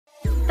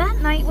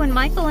night when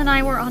Michael and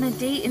I were on a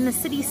date in the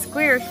city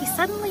square, he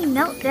suddenly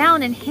knelt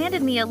down and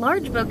handed me a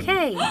large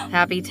bouquet.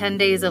 Happy 10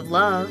 days of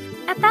love.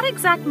 At that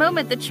exact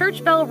moment, the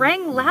church bell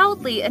rang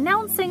loudly,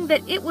 announcing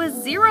that it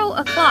was 0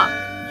 o'clock.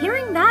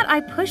 Hearing that,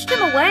 I pushed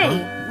him away.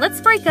 Let's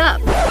break up.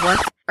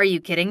 What? Are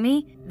you kidding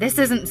me? This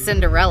isn't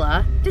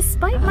Cinderella.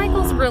 Despite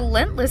Michael's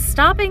relentless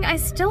stopping, I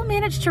still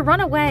managed to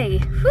run away.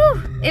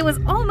 Whew! It was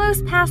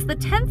almost past the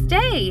 10th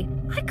day.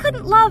 I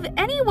couldn't love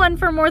anyone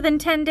for more than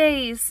 10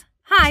 days.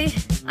 Hi,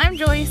 I'm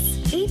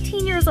Joyce,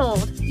 18 years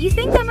old. You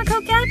think I'm a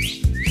coquette?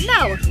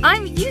 No,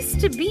 I'm used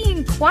to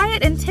being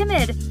quiet and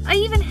timid. I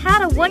even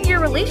had a 1-year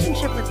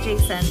relationship with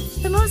Jason,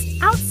 the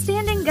most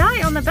outstanding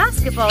guy on the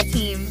basketball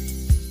team.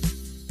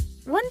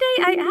 One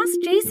day I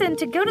asked Jason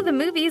to go to the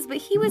movies, but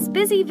he was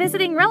busy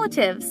visiting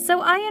relatives,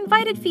 so I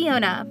invited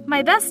Fiona,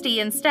 my bestie,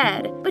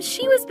 instead. But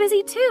she was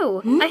busy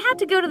too. I had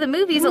to go to the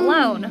movies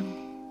alone.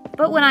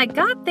 But when I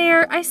got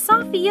there, I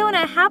saw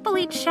Fiona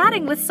happily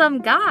chatting with some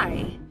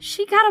guy.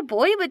 She got a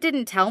boy but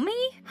didn't tell me?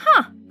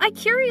 Huh. I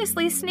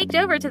curiously sneaked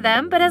over to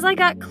them, but as I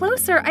got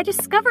closer, I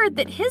discovered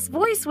that his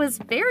voice was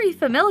very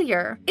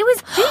familiar. It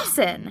was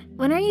Jason.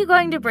 When are you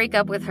going to break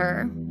up with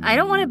her? I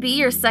don't want to be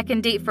your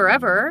second date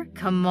forever.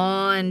 Come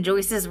on,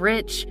 Joyce is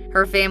rich.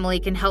 Her family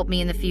can help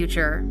me in the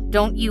future.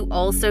 Don't you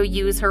also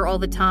use her all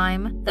the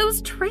time?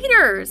 Those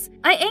traitors!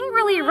 I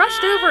angrily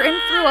rushed over and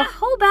threw a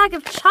whole bag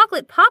of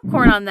chocolate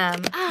popcorn on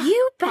them.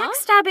 You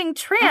backstabbing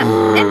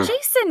tramp! And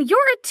Jason, you're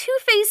a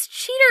two-faced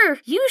cheater!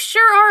 You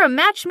sure are a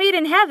match made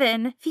in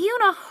heaven.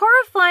 Fiona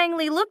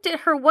horrifyingly looked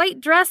at her white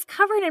dress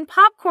covered in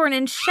popcorn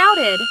and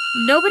shouted,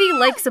 "Nobody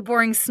likes a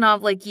boring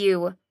snob like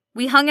you.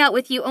 We hung out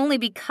with you only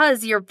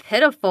because you're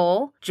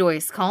pitiful."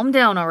 Joyce, calm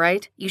down, all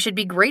right? You should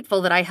be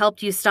grateful that I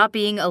helped you stop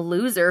being a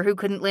loser who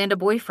couldn't land a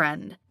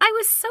boyfriend. I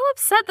was so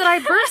upset that I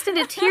burst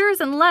into tears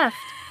and left.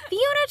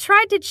 Fiona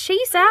tried to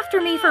chase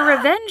after me for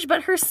revenge,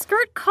 but her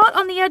skirt caught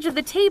on the edge of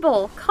the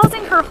table,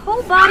 causing her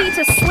whole body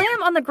to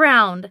slam on the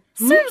ground.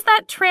 Serves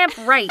that tramp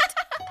right.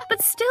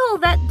 But still,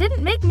 that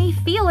didn't make me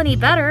feel any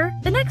better.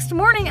 The next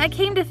morning, I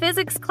came to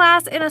physics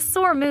class in a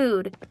sore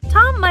mood.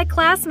 Tom, my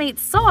classmate,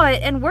 saw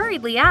it and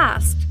worriedly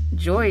asked,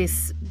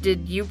 "Joyce,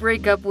 did you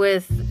break up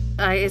with...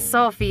 I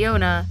saw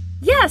Fiona."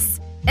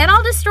 "Yes, and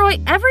I'll destroy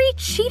every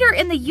cheater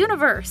in the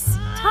universe."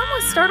 Tom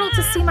was startled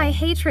to see my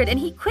hatred, and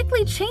he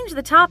quickly changed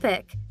the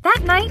topic.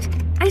 That night,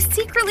 I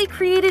secretly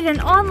created an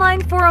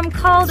online forum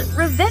called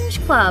Revenge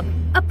Club,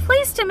 a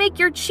place to make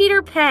your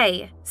cheater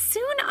pay.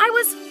 Soon, I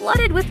was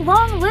flooded with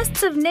long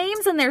lists of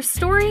names and their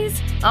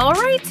stories. All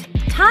right,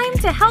 time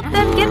to help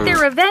them get their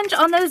revenge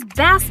on those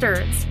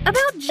bastards.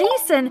 About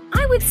Jason,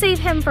 I would save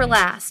him for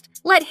last.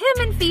 Let him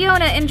and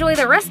Fiona enjoy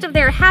the rest of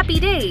their happy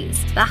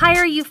days. The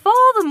higher you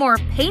fall, the more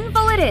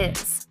painful it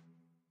is.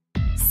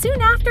 Soon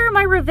after,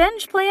 my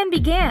revenge plan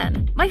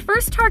began. My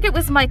first target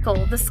was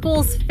Michael, the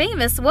school's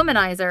famous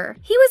womanizer.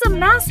 He was a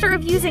master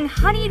of using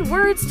honeyed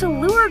words to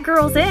lure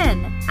girls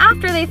in.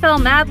 After they fell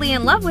madly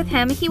in love with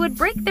him, he would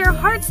break their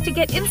hearts to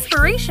get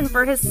inspiration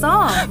for his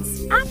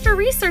songs. After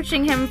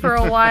researching him for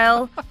a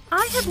while,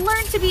 I had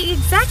learned to be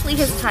exactly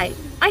his type.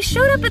 I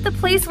showed up at the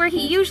place where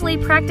he usually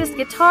practiced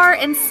guitar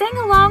and sang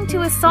along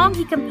to a song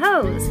he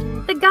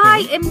composed. The guy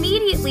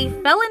immediately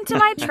fell into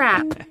my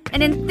trap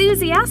and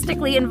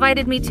enthusiastically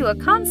invited me to a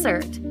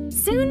concert.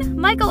 Soon,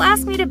 Michael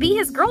asked me to be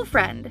his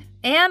girlfriend.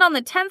 And on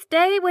the 10th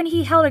day, when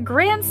he held a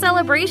grand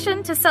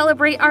celebration to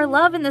celebrate our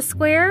love in the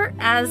square,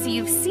 as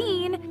you've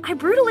seen, I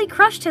brutally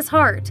crushed his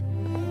heart.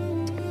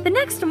 The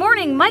next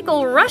morning,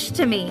 Michael rushed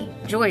to me.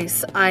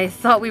 "Joyce, I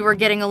thought we were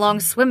getting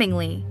along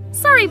swimmingly."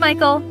 "Sorry,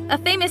 Michael. A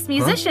famous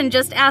musician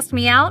just asked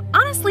me out.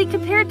 Honestly,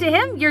 compared to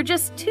him, you're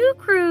just too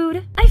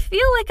crude." I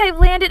feel like I've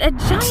landed a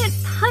giant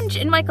punch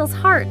in Michael's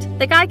heart.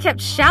 The guy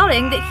kept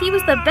shouting that he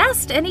was the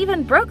best and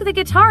even broke the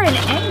guitar in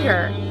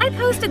anger. I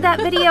posted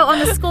that video on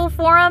the school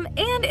forum,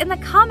 and in the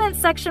comments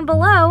section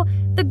below,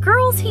 the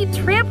girls he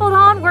trampled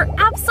on were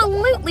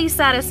absolutely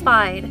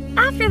satisfied.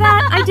 After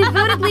that, I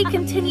devotedly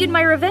continued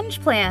my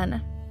revenge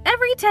plan.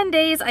 Every 10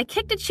 days, I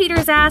kicked a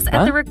cheater's ass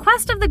at the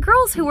request of the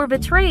girls who were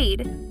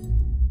betrayed.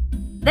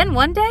 Then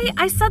one day,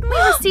 I suddenly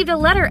received a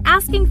letter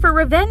asking for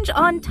revenge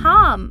on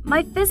Tom,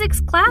 my physics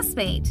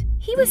classmate.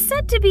 He was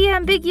said to be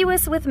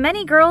ambiguous with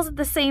many girls at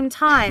the same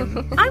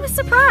time. I was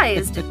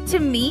surprised. To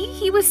me,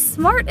 he was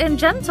smart and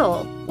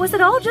gentle. Was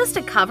it all just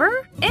a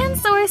cover? And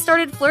so I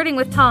started flirting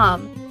with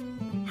Tom.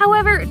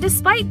 However,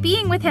 despite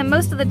being with him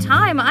most of the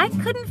time, I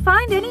couldn't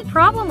find any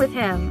problem with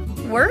him.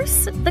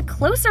 Worse, the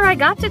closer I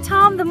got to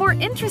Tom, the more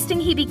interesting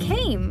he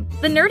became.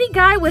 The nerdy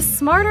guy was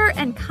smarter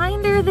and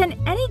kinder than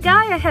any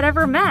guy I had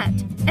ever met.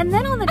 And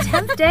then on the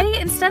 10th day,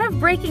 instead of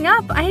breaking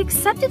up, I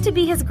accepted to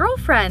be his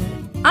girlfriend.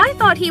 I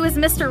thought he was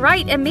Mr.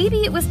 Right and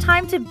maybe it was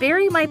time to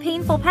bury my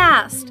painful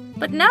past.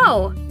 But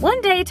no.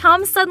 One day,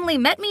 Tom suddenly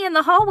met me in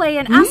the hallway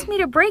and asked me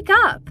to break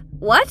up.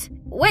 What?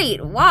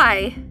 Wait,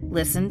 why?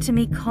 Listen to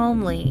me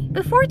calmly.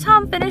 Before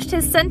Tom finished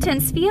his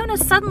sentence, Fiona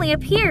suddenly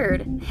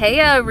appeared.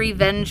 "Heya,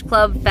 Revenge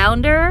Club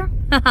founder.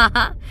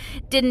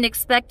 Didn't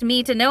expect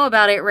me to know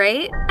about it,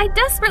 right? I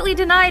desperately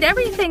denied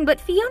everything, but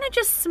Fiona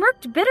just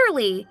smirked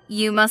bitterly.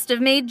 You must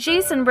have made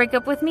Jason break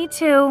up with me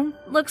too.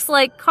 Looks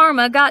like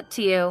karma got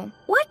to you.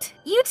 What?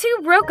 You two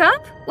broke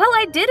up? Well,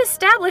 I did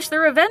establish the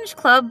Revenge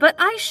Club, but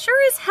I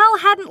sure as hell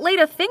hadn't laid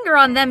a finger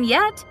on them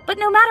yet. But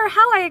no matter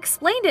how I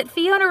explained it,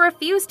 Fiona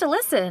refused to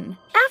listen.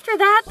 After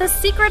that, the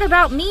secret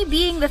about me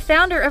being the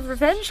founder of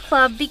Revenge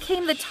Club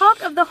became the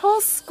talk of the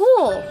whole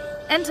school,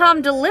 and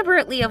Tom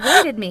deliberately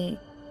avoided me.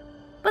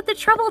 But the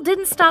trouble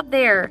didn't stop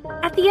there.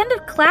 At the end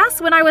of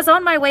class, when I was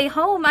on my way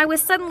home, I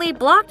was suddenly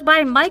blocked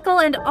by Michael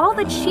and all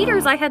the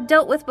cheaters I had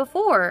dealt with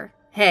before.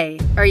 Hey,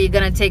 are you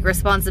gonna take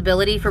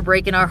responsibility for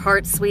breaking our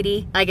hearts,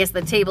 sweetie? I guess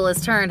the table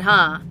is turned,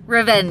 huh?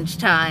 Revenge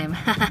time.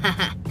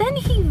 Then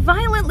he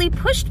violently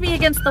pushed me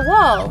against the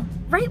wall.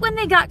 Right when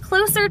they got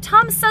closer,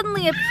 Tom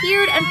suddenly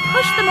appeared and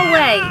pushed them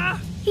away.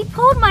 He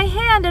pulled my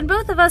hand and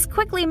both of us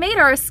quickly made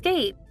our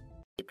escape.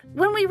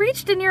 When we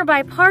reached a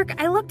nearby park,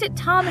 I looked at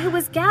Tom, who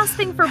was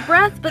gasping for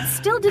breath but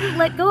still didn't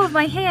let go of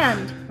my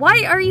hand.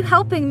 Why are you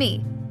helping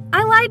me?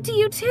 I lied to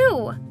you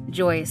too.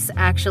 Joyce,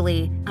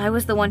 actually, I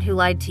was the one who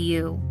lied to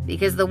you,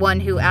 because the one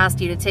who asked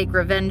you to take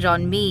revenge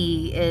on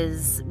me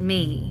is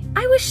me.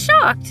 I was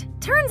shocked.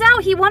 Turns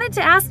out he wanted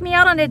to ask me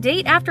out on a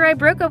date after I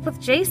broke up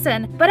with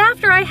Jason, but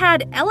after I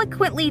had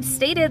eloquently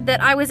stated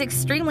that I was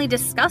extremely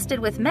disgusted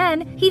with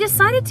men, he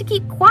decided to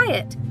keep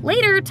quiet.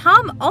 Later,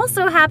 Tom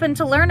also happened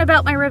to learn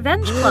about my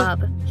revenge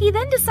club. He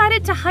then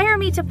decided to hire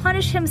me to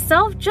punish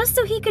himself just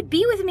so he could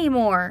be with me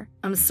more.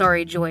 I'm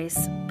sorry,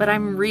 Joyce, but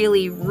I'm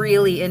really,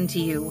 really into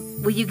you.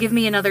 Will you give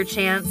me another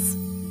chance?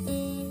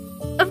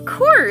 Of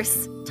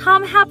course!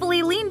 Tom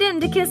happily leaned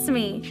in to kiss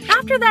me.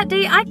 After that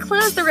day, I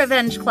closed the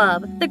Revenge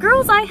Club. The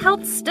girls I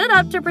helped stood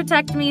up to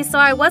protect me, so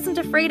I wasn't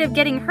afraid of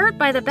getting hurt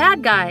by the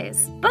bad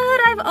guys. But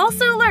I've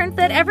also learned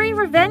that every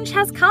revenge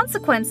has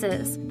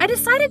consequences. I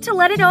decided to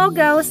let it all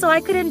go so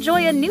I could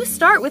enjoy a new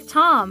start with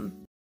Tom.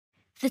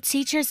 The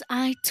teacher's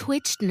eye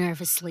twitched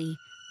nervously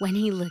when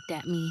he looked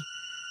at me.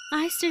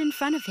 I stood in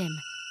front of him,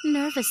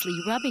 nervously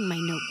rubbing my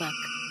notebook.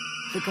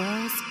 The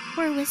girls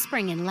were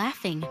whispering and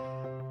laughing,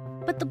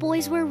 but the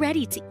boys were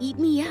ready to eat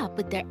me up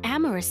with their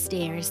amorous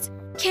stares.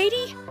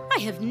 "Katie, I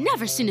have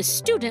never seen a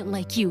student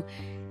like you."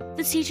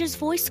 The teacher's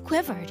voice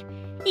quivered.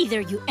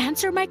 "Either you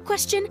answer my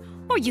question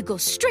or you go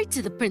straight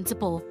to the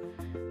principal."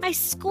 I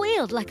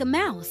squealed like a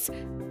mouse.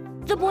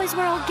 The boys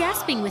were all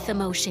gasping with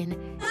emotion,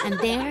 and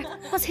there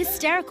was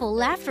hysterical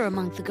laughter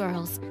among the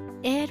girls.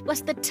 It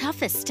was the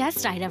toughest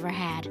test I'd ever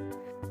had.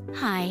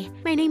 "Hi,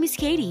 my name is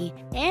Katie,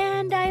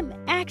 and I'm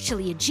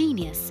actually a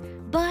genius.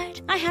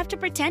 But I have to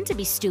pretend to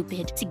be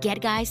stupid to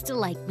get guys to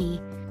like me."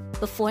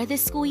 Before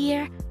this school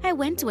year, I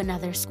went to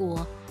another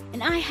school,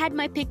 and I had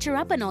my picture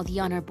up on all the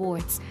honor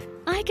boards.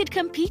 I could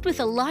compete with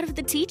a lot of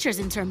the teachers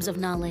in terms of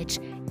knowledge,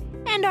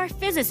 and our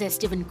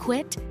physicist even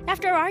quit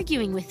after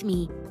arguing with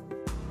me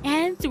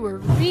and threw a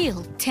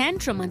real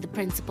tantrum on the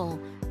principal.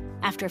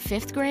 After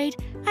 5th grade,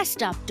 I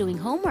stopped doing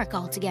homework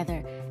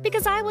altogether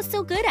because I was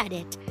so good at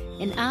it,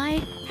 and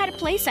I had a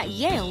place at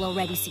Yale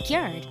already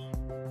secured.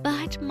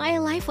 But my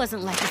life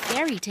wasn't like a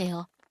fairy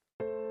tale.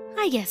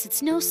 I guess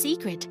it's no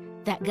secret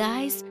that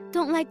guys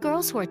don't like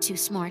girls who are too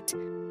smart.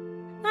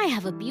 I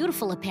have a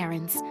beautiful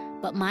appearance,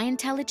 but my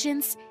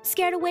intelligence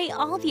scared away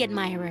all the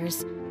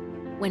admirers.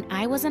 When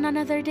I was on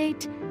another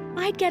date,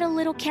 I'd get a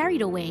little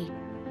carried away,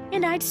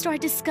 and I'd start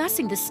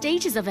discussing the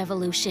stages of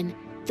evolution,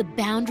 the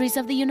boundaries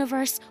of the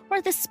universe, or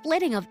the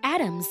splitting of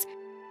atoms.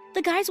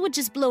 The guys would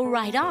just blow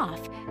right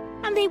off,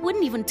 and they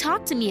wouldn't even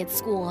talk to me at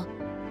school.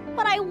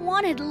 But I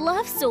wanted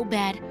love so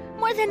bad,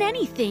 more than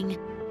anything.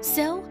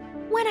 So,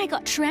 when I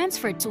got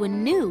transferred to a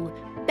new,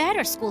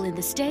 better school in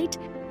the state,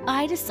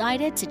 I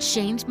decided to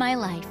change my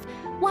life.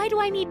 Why do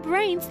I need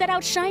brains that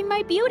outshine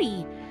my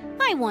beauty?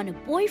 I want a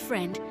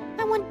boyfriend.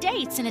 I want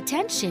dates and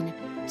attention.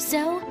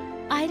 So,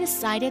 I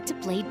decided to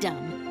play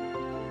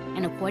dumb.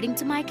 And according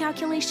to my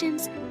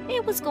calculations,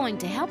 it was going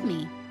to help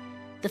me.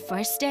 The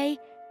first day,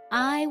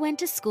 I went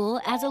to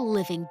school as a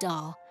living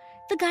doll.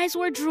 The guys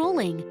were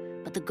drooling,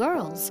 but the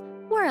girls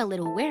were a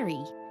little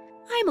wary.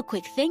 I'm a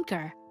quick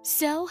thinker,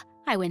 so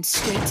I went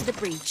straight to the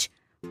breach.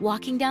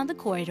 Walking down the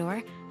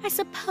corridor, I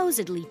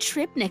supposedly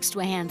tripped next to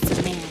a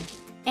handsome man,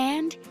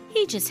 and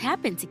he just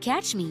happened to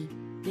catch me.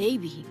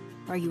 "Baby,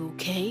 are you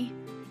okay?"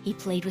 He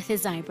played with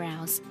his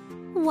eyebrows.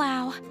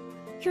 "Wow,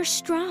 you're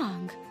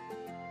strong."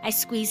 I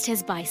squeezed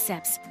his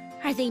biceps.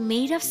 "Are they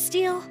made of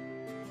steel?"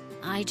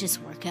 "I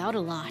just work out a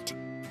lot,"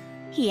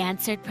 he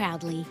answered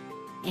proudly.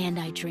 "And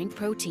I drink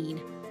protein."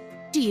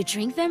 "Do you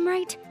drink them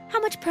right? How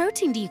much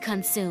protein do you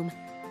consume?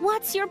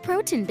 What's your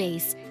protein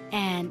base?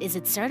 And is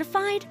it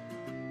certified?"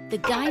 The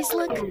guy's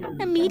look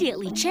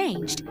immediately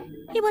changed.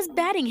 He was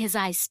batting his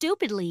eyes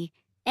stupidly,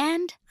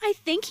 and I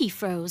think he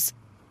froze.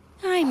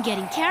 I'm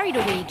getting carried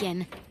away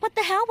again. What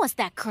the hell was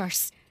that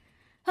curse?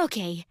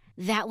 Okay,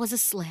 that was a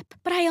slip,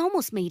 but I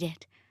almost made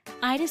it.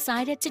 I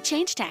decided to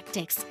change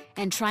tactics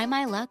and try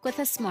my luck with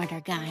a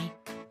smarter guy.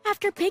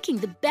 After picking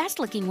the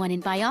best-looking one in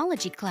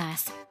biology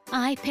class,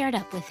 I paired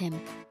up with him.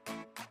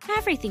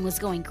 Everything was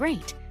going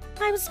great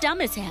I was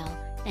dumb as hell,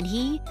 and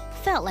he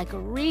felt like a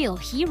real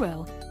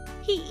hero.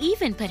 He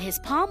even put his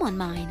palm on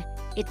mine.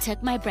 It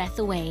took my breath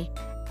away.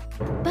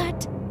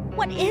 But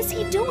what is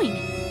he doing?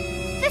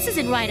 This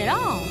isn't right at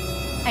all.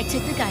 I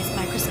took the guy's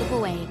microscope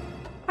away.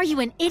 Are you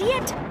an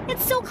idiot?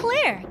 It's so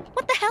clear.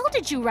 What the hell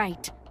did you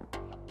write?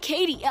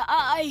 Katie,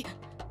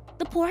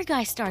 The poor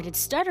guy started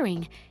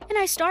stuttering, and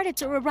I started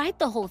to rewrite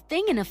the whole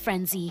thing in a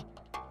frenzy.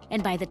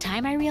 And by the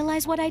time I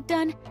realized what I'd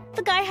done,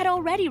 the guy had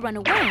already run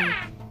away.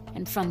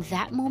 And from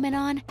that moment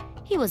on,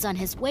 he was on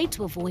his way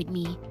to avoid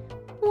me.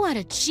 What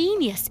a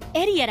genius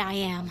idiot I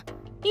am.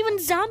 Even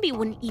Zombie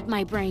wouldn't eat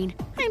my brain.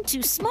 I'm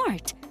too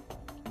smart.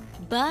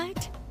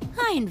 But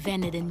I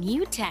invented a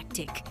new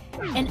tactic,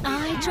 and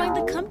I joined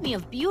the company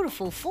of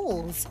beautiful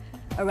fools.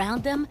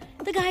 Around them,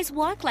 the guys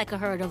walked like a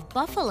herd of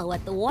buffalo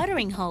at the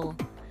watering hole.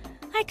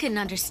 I couldn't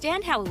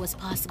understand how it was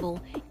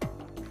possible.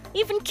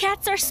 Even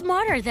cats are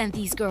smarter than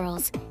these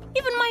girls.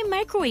 Even my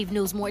microwave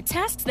knows more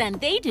tasks than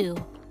they do.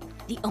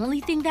 The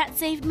only thing that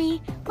saved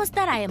me was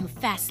that I am a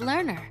fast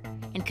learner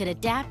and could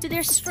adapt to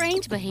their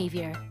strange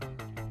behavior.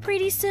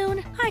 Pretty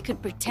soon, I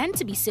could pretend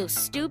to be so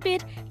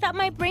stupid that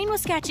my brain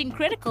was catching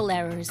critical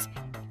errors.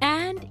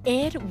 And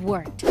it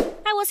worked.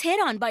 I was hit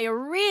on by a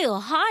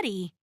real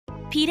hottie.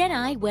 Pete and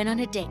I went on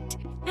a date,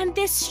 and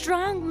this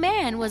strong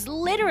man was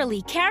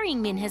literally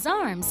carrying me in his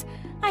arms.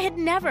 I had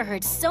never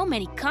heard so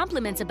many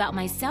compliments about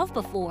myself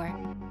before.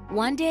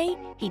 One day,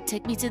 he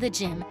took me to the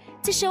gym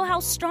to show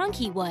how strong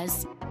he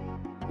was.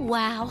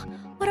 Wow,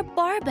 what a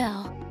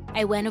barbell!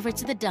 I went over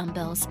to the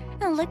dumbbells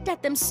and looked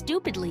at them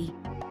stupidly.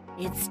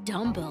 It's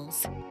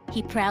dumbbells,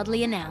 he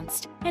proudly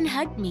announced and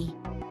hugged me.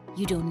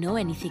 You don't know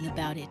anything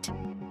about it,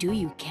 do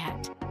you,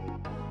 Kat?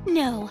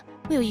 No,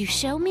 will you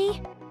show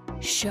me?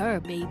 Sure,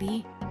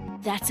 baby.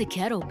 That's a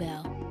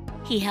kettlebell.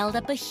 He held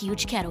up a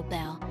huge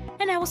kettlebell,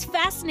 and I was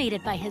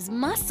fascinated by his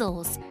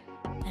muscles.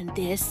 And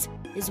this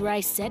is where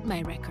I set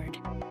my record.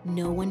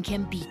 No one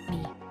can beat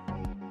me.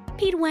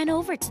 Pete went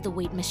over to the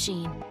weight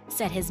machine,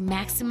 set his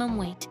maximum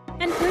weight,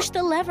 and pushed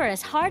the lever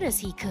as hard as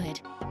he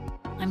could.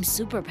 I'm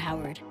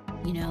superpowered,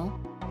 you know?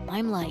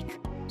 I'm like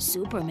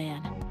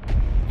Superman.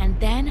 And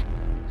then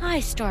I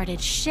started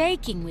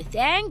shaking with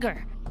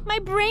anger. My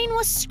brain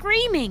was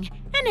screaming,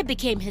 and it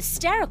became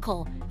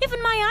hysterical.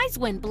 Even my eyes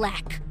went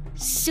black.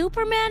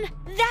 Superman?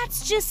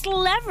 That's just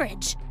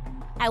leverage.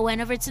 I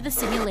went over to the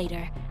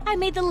simulator. I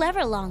made the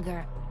lever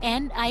longer,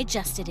 and I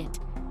adjusted it.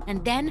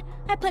 And then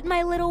I put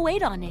my little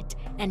weight on it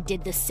and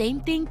did the same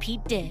thing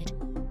Pete did.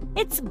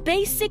 It's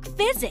basic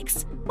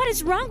physics. What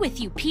is wrong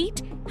with you,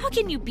 Pete? How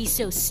can you be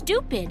so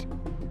stupid?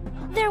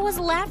 There was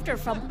laughter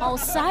from all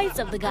sides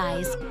of the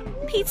guys.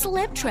 Pete's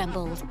lip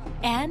trembled,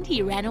 and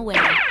he ran away.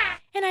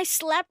 And I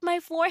slapped my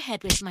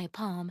forehead with my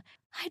palm.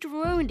 I'd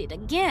ruined it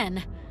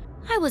again.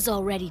 I was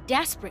already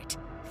desperate,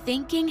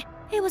 thinking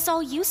it was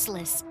all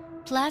useless.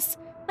 Plus,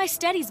 my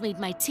studies made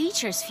my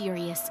teachers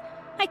furious.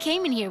 I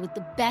came in here with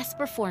the best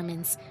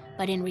performance,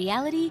 but in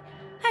reality,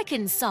 I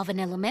couldn't solve an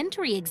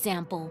elementary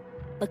example.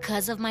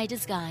 Because of my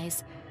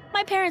disguise,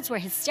 my parents were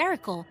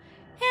hysterical,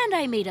 and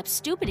I made up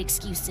stupid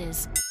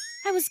excuses.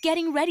 I was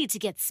getting ready to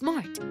get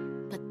smart,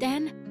 but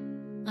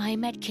then I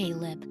met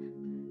Caleb,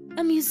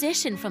 a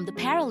musician from the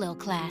parallel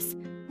class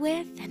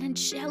with an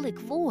angelic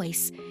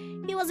voice.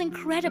 He was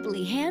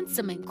incredibly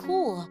handsome and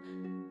cool,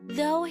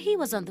 though he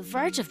was on the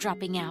verge of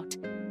dropping out.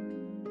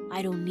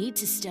 I don't need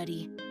to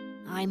study.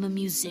 I'm a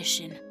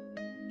musician,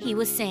 he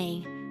was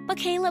saying. But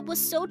Caleb was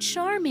so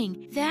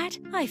charming that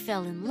I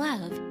fell in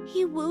love.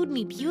 He wooed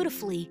me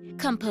beautifully,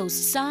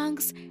 composed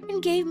songs,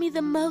 and gave me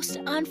the most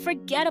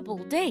unforgettable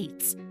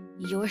dates.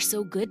 You're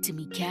so good to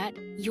me, Kat.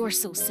 You're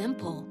so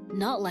simple,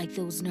 not like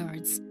those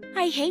nerds.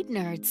 I hate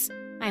nerds,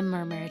 I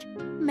murmured,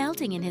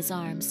 melting in his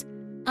arms.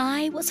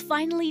 I was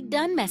finally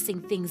done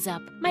messing things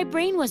up. My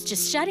brain was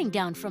just shutting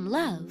down from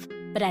love.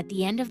 But at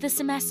the end of the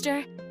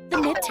semester, the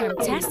midterm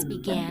tests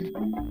began,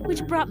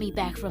 which brought me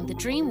back from the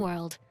dream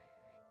world.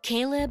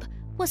 Caleb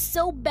was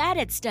so bad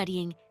at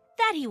studying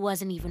that he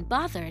wasn't even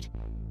bothered.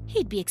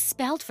 He'd be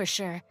expelled for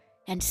sure,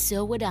 and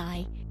so would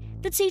I.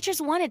 The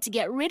teachers wanted to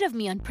get rid of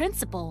me on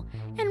principle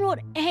and wrote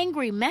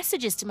angry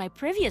messages to my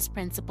previous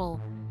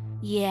principal.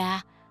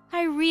 Yeah,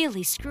 I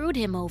really screwed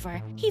him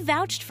over. He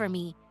vouched for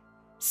me.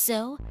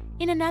 So,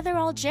 in another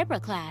algebra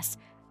class,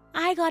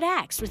 I got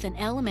axed with an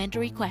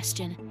elementary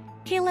question.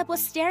 Caleb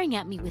was staring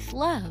at me with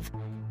love,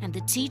 and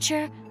the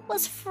teacher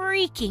was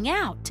freaking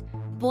out.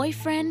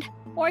 Boyfriend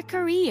or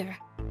career?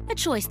 A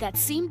choice that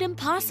seemed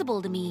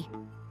impossible to me.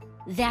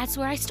 That's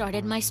where I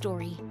started my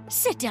story.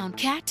 Sit down,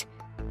 Kat,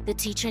 the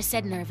teacher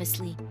said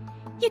nervously.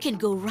 You can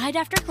go right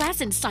after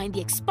class and sign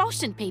the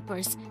expulsion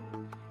papers.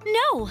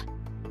 No!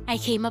 I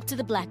came up to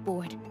the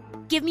blackboard.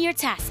 Give me your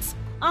tasks,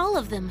 all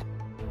of them.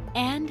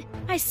 And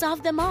I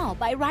solved them all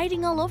by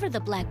writing all over the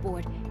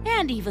blackboard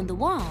and even the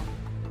wall.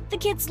 The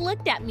kids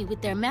looked at me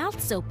with their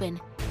mouths open,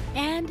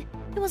 and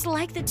it was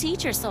like the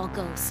teacher saw a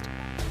ghost.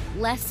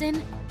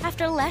 Lesson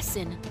after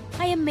lesson,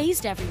 I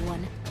amazed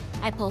everyone.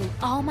 I pulled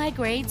all my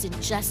grades in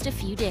just a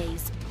few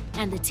days,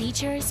 and the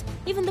teachers,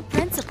 even the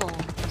principal,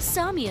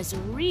 saw me as a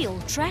real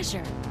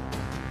treasure.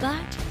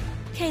 But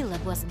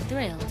Caleb wasn't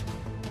thrilled.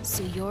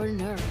 "So you're a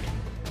nerd,"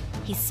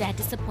 he said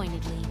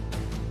disappointedly.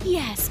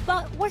 "Yes,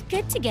 but we're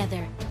good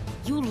together."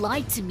 "You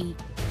lied to me.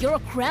 You're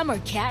a crammer,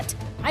 Cat.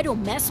 I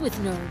don't mess with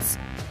nerds."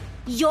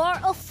 "You're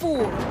a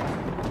fool."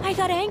 I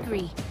got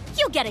angry.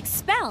 "You'll get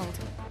expelled.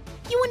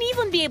 You wouldn't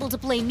even be able to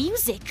play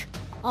music.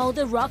 All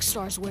the rock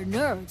stars were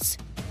nerds,"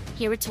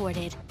 he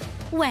retorted.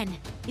 "When?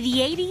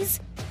 The 80s?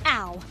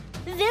 Ow.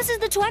 This is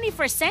the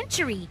 21st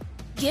century.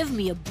 Give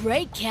me a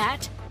break,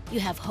 Cat. You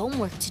have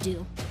homework to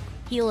do."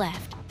 He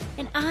left,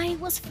 and I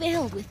was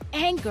filled with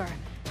anger.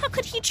 How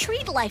could he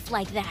treat life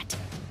like that?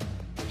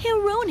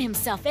 He'll ruin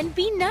himself and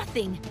be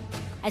nothing.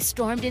 I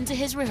stormed into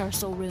his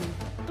rehearsal room,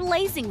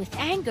 blazing with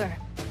anger.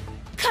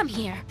 "Come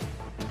here,"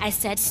 I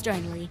said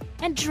sternly,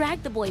 and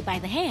dragged the boy by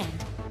the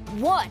hand.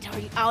 "What? Are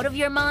you out of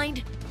your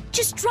mind?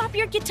 Just drop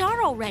your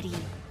guitar already."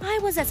 I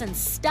was as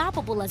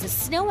unstoppable as a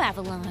snow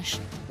avalanche.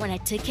 When I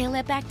took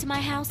Caleb back to my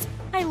house,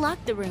 I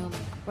locked the room,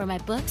 where my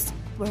books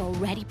were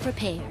already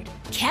prepared.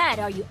 "Cat,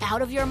 are you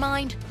out of your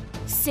mind?"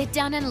 "Sit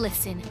down and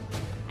listen."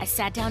 I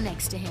sat down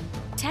next to him,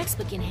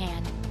 textbook in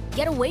hand.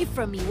 "Get away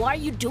from me. Why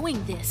are you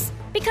doing this?"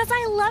 "Because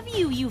I love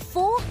you, you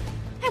fool.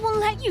 I won't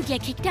let you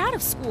get kicked out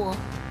of school.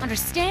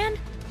 Understand?"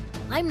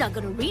 "I'm not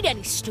gonna read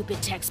any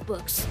stupid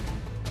textbooks."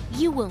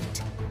 "You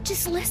won't.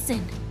 Just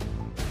listen.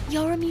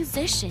 You're a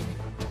musician,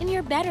 and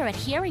you're better at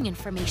hearing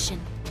information.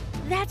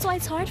 That's why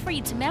it's hard for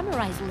you to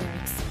memorize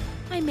lyrics."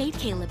 I made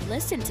Caleb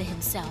listen to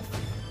himself.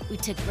 We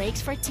took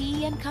breaks for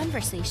tea and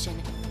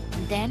conversation,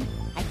 and then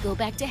I'd go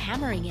back to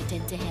hammering it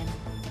into him.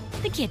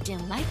 The kid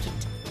didn't like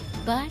it,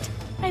 but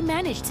I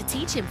managed to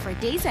teach him for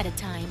days at a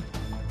time.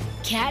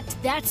 "Cat,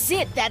 that's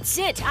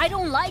it. I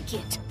don't like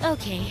it."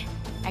 "Okay."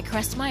 I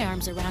crossed my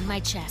arms around my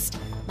chest,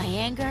 my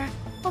anger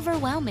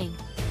overwhelming.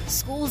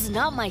 "School's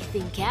not my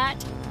thing, Cat."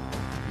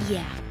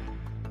 "Yeah.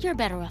 You're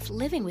better off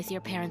living with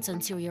your parents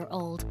until you're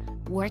old,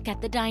 work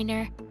at the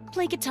diner,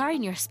 play guitar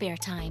in your spare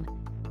time,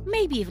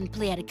 maybe even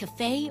play at a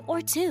cafe or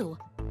two.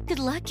 Good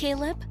luck,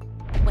 Caleb."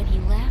 When he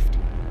left,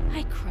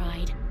 I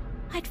cried.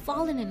 I'd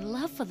fallen in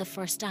love for the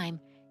first time,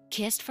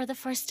 kissed for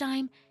the first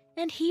time,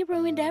 and he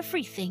ruined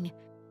everything.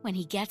 When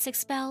he gets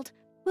expelled,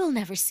 we'll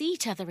never see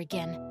each other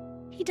again.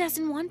 He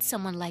doesn't want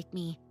someone like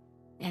me.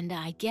 And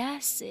I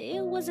guess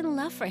it wasn't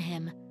love for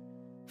him.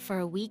 For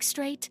a week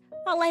straight,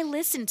 all I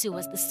listened to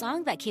was the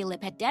song that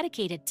Caleb had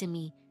dedicated to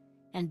me.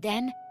 And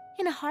then,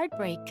 in a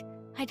heartbreak,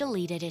 I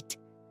deleted it.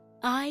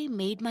 I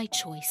made my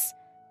choice.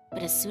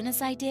 But as soon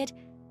as I did,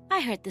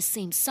 I heard the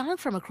same song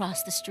from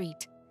across the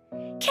street.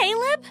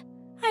 "Caleb?"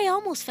 I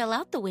almost fell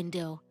out the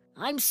window.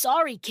 "I'm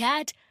sorry,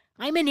 Cat.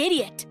 I'm an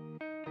idiot."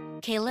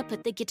 Caleb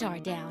put the guitar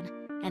down,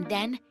 and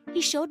then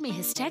he showed me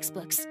his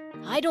textbooks.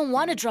 "I don't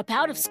want to drop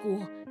out of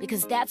school,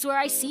 because that's where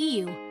I see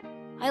you.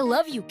 I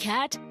love you,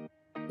 Cat.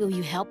 Will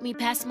you help me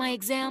pass my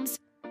exams?"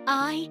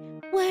 I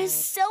was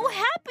so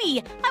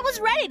happy. I was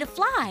ready to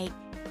fly.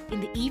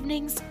 In the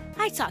evenings,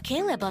 I taught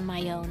Caleb on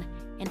my own,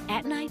 and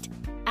at night,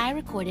 I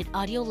recorded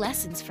audio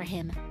lessons for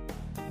him.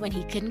 When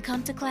he couldn't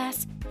come to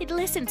class, he'd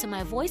listen to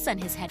my voice on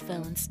his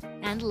headphones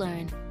and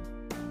learn.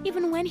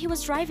 Even when he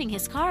was driving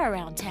his car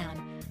around town,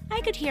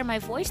 I could hear my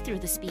voice through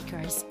the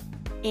speakers.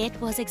 It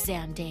was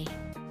exam day,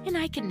 and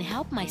I couldn't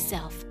help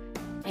myself.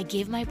 I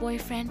gave my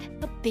boyfriend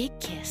a big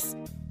kiss.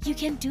 "You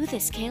can do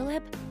this,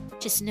 Caleb.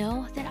 Just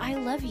know that I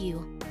love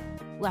you."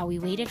 While we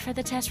waited for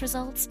the test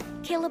results,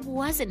 Caleb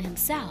wasn't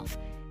himself.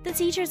 The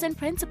teachers and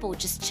principal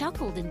just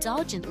chuckled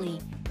indulgently,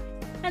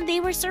 and they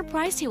were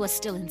surprised he was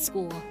still in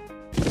school.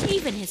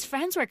 Even his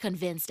friends were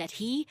convinced that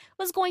he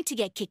was going to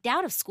get kicked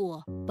out of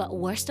school. But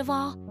worst of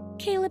all,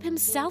 Caleb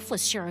himself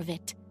was sure of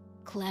it.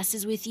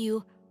 "Classes with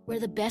you were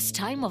the best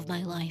time of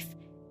my life,"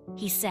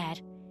 he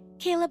said.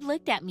 Caleb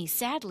looked at me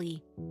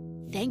sadly.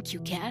 "Thank you,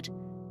 Cat.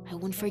 I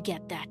won't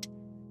forget that."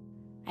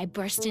 I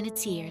burst into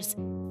tears,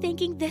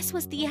 thinking this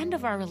was the end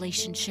of our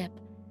relationship.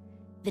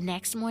 The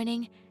next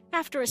morning,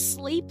 after a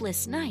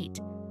sleepless night,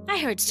 I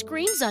heard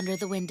screams under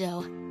the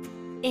window.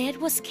 It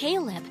was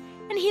Caleb,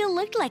 and he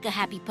looked like a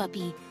happy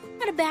puppy,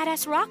 not a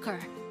badass rocker.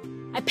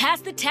 "I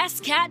passed the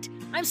test, Cat.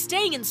 I'm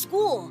staying in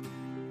school."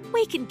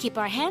 We can keep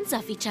our hands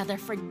off each other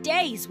for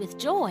days with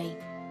joy.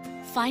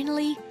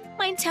 Finally,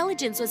 my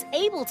intelligence was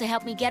able to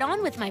help me get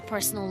on with my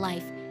personal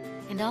life,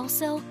 and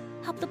also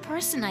help the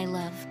person I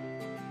love.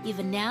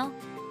 Even now,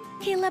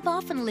 Caleb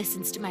often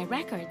listens to my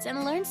records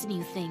and learns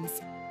new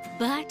things.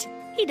 But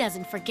he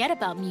doesn't forget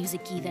about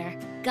music either.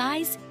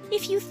 Guys,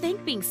 if you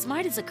think being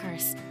smart is a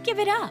curse, give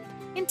it up.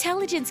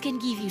 Intelligence can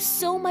give you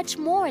so much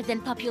more than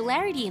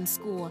popularity in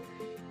school.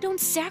 Don't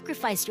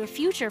sacrifice your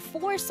future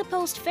for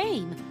supposed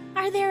fame.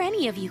 Are there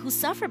any of you who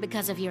suffer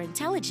because of your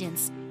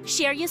intelligence?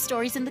 Share your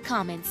stories in the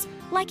comments.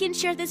 Like and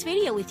share this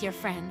video with your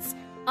friends.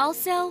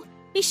 Also,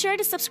 be sure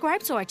to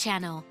subscribe to our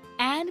channel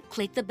and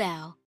click the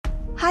bell.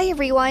 Hi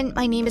everyone,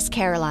 my name is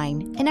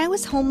Caroline, and I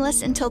was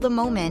homeless until the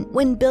moment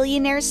when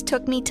billionaires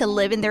took me to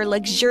live in their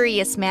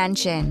luxurious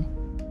mansion.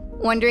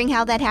 Wondering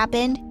how that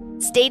happened?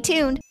 Stay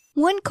tuned!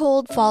 One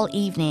cold fall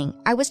evening,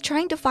 I was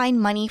trying to find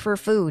money for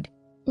food.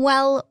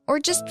 Well, or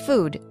just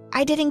food.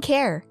 I didn't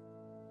care.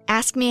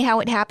 Ask me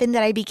how it happened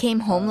that I became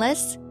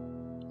homeless?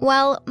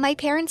 Well, my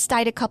parents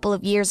died a couple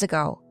of years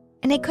ago,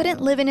 and I couldn't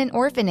live in an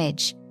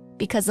orphanage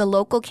because the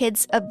local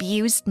kids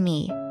abused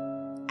me.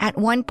 At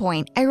one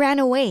point, I ran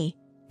away,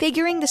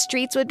 figuring the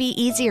streets would be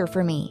easier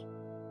for me.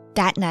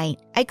 That night,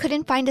 I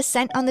couldn't find a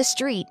cent on the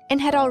street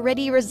and had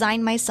already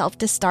resigned myself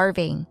to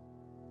starving.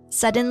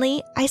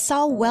 Suddenly, I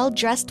saw a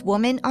well-dressed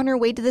woman on her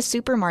way to the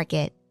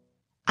supermarket.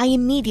 I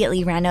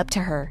immediately ran up to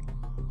her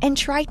and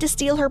tried to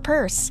steal her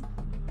purse.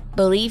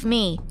 Believe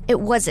me, it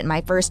wasn't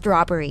my first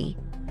robbery.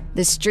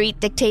 The street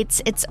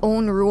dictates its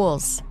own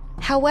rules.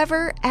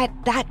 However, at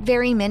that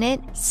very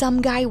minute,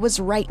 some guy was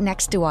right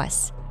next to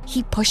us.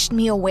 He pushed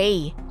me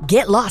away.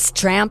 "Get lost,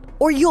 tramp,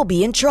 or you'll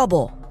be in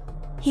trouble."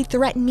 He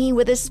threatened me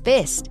with his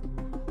fist.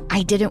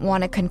 I didn't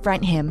want to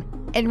confront him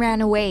and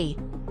ran away.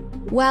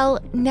 Well,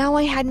 now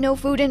I had no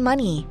food and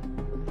money.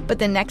 But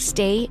the next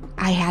day,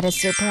 I had a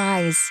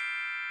surprise.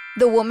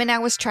 The woman I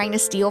was trying to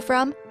steal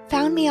from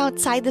found me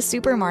outside the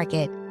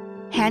supermarket,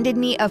 handed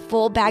me a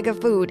full bag of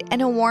food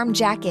and a warm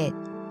jacket.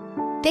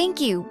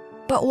 "Thank you,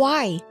 but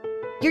why?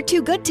 You're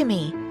too good to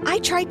me. I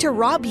tried to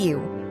rob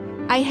you."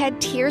 I had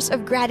tears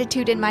of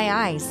gratitude in my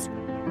eyes.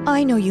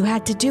 "I know you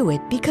had to do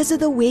it because of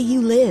the way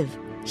you live."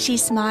 She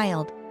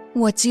smiled.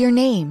 "What's your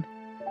name?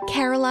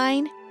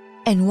 "Caroline."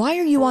 And why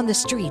are you on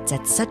the streets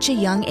at such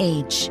a young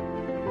age?"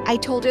 I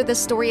told her the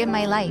story of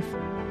my life.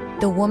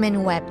 The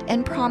woman wept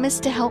and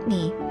promised to help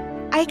me.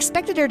 I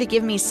expected her to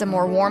give me some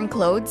more warm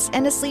clothes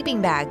and a sleeping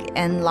bag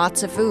and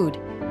lots of food.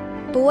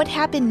 But what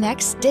happened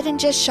next didn't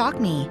just shock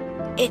me.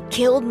 It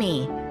killed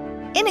me.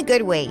 In a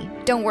good way,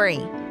 don't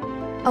worry.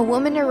 A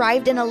woman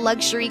arrived in a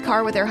luxury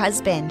car with her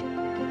husband.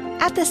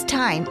 At this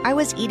time, I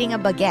was eating a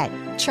baguette,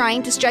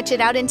 trying to stretch it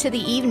out into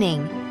the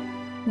evening.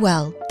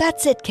 "Well,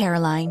 that's it,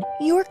 Caroline.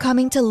 You're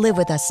coming to live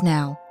with us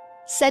now,"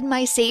 said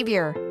my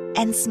savior,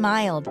 and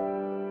smiled.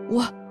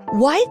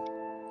 What?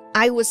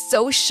 I was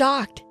so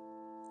shocked.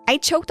 I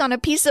choked on a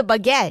piece of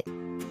baguette.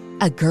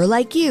 "A girl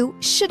like you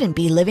shouldn't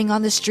be living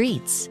on the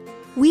streets.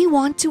 We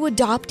want to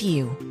adopt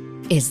you.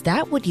 Is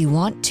that what you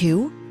want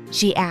too?"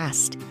 she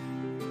asked.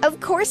 Of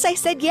course I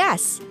said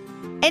yes.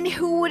 And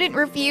who wouldn't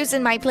refuse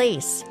in my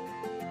place?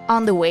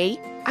 On the way,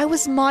 I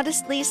was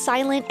modestly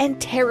silent and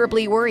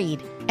terribly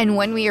worried. And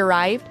when we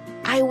arrived,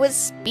 I was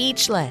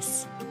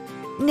speechless.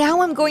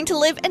 Now I'm going to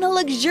live in a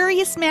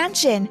luxurious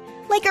mansion,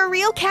 like a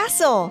real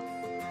castle.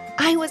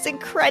 I was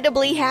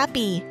incredibly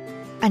happy,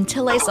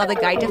 until I saw the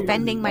guy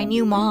defending my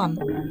new mom.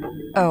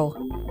 Oh,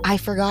 I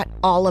forgot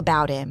all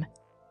about him.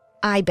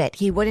 I bet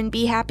he wouldn't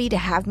be happy to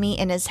have me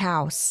in his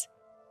house.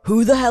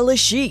 "Who the hell is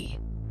she?"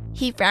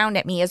 He frowned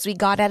at me as we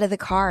got out of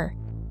the car.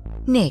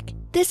 "Nick,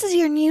 this is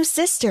your new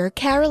sister,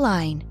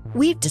 Caroline.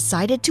 We've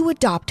decided to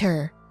adopt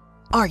her."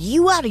 "Are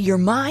you out of your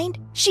mind?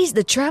 She's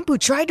the tramp who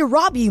tried to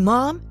rob you,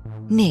 Mom."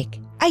 "Nick,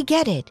 I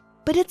get it,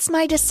 but it's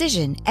my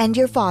decision and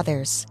your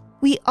father's.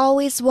 We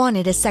always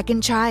wanted a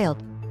second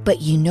child, but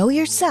you know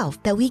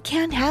yourself that we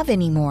can't have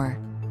any more.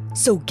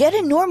 So get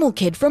a normal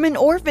kid from an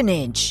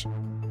orphanage."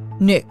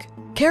 "Nick,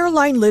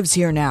 Caroline lives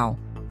here now.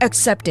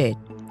 Accept it,"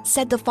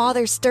 said the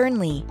father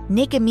sternly.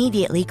 Nick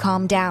immediately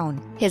calmed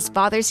down. His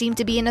father seemed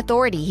to be an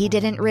authority he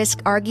didn't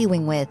risk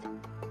arguing with.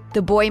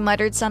 The boy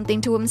muttered something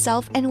to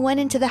himself and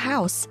went into the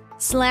house,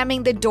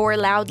 slamming the door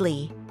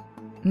loudly.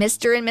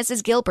 Mr. and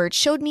Mrs. Gilbert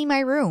showed me my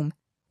room,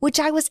 which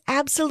I was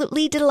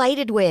absolutely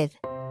delighted with.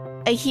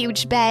 A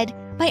huge bed,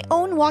 my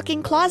own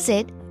walk-in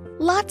closet,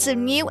 lots of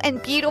new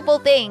and beautiful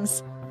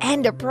things,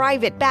 and a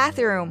private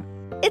bathroom.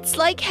 It's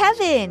like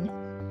heaven.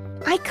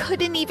 I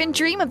couldn't even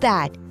dream of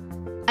that.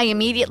 I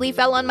immediately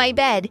fell on my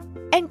bed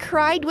and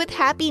cried with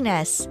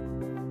happiness.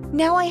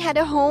 Now I had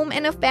a home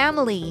and a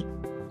family.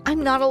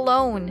 I'm not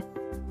alone.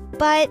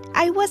 But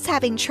I was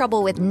having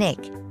trouble with Nick.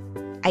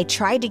 I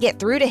tried to get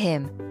through to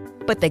him,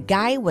 but the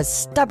guy was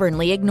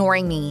stubbornly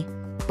ignoring me.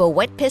 But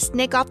what pissed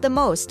Nick off the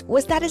most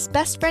was that his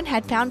best friend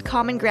had found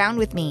common ground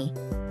with me.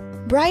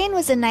 Brian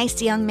was a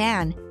nice young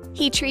man.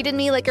 He treated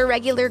me like a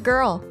regular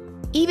girl,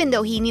 even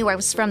though he knew I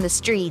was from the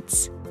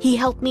streets. He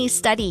helped me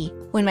study.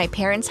 When my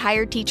parents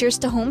hired teachers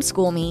to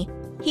homeschool me,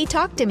 he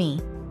talked to me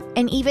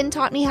and even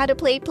taught me how to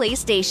play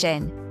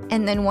PlayStation.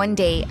 And then one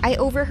day, I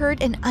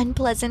overheard an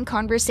unpleasant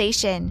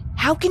conversation.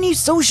 "How can you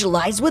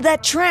socialize with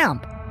that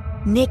tramp?"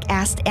 Nick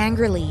asked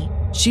angrily.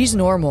 "She's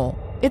normal.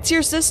 It's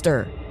your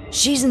sister."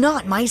 "She's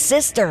not my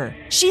sister.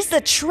 She's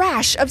the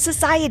trash of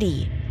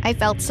society." I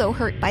felt so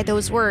hurt by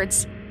those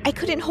words. I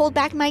couldn't hold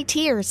back my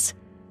tears.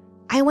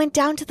 I went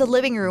down to the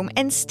living room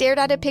and stared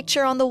at a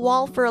picture on the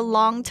wall for a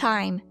long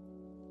time.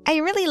 I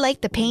really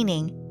liked the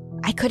painting.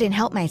 I couldn't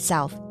help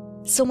myself,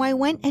 so I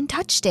went and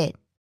touched it.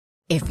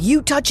 "If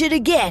you touch it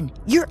again,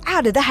 you're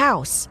out of the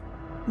house."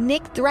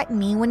 Nick threatened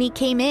me when he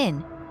came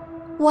in.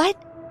 "What?"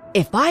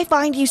 "If I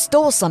find you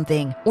stole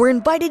something or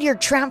invited your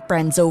tramp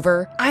friends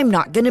over, I'm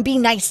not gonna be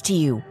nice to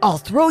you. I'll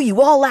throw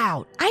you all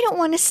out." "I don't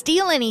want to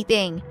steal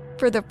anything."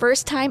 For the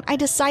first time, I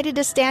decided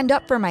to stand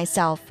up for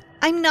myself.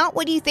 I'm not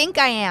what you think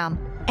I am.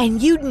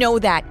 And you'd know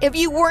that if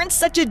you weren't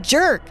such a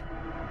jerk.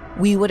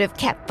 We would have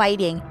kept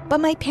fighting,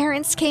 but my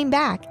parents came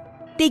back.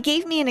 They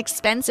gave me an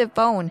expensive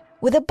phone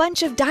with a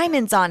bunch of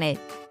diamonds on it.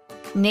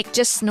 Nick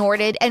just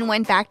snorted and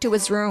went back to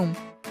his room.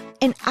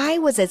 And I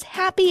was as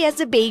happy as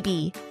a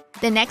baby.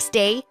 The next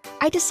day,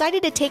 I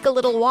decided to take a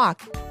little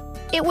walk.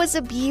 It was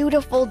a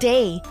beautiful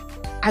day.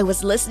 I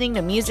was listening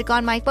to music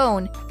on my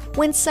phone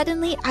when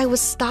suddenly I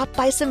was stopped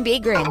by some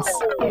vagrants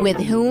with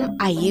whom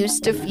I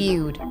used to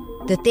feud.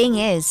 The thing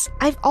is,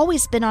 I've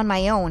always been on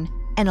my own,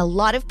 and a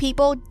lot of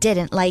people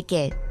didn't like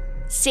it.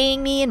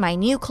 Seeing me in my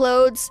new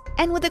clothes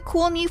and with a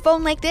cool new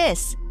phone like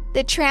this,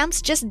 the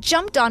tramps just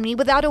jumped on me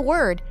without a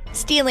word,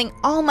 stealing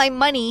all my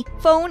money,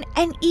 phone,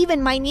 and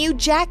even my new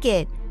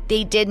jacket.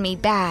 They did me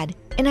bad,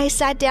 and I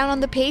sat down on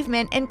the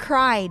pavement and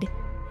cried.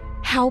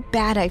 How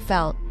bad I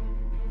felt.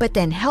 But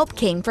then help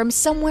came from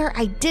somewhere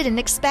I didn't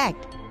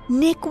expect.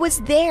 Nick was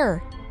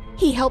there.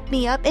 He helped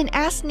me up and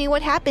asked me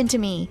what happened to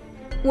me.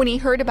 When he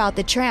heard about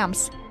the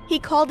tramps, he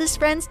called his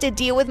friends to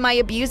deal with my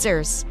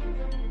abusers.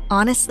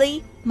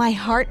 Honestly, my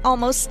heart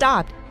almost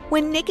stopped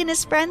when Nick and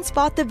his friends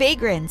fought the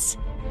vagrants.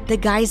 The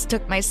guys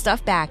took my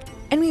stuff back,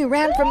 and we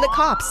ran from the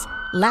cops,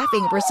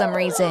 laughing for some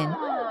reason.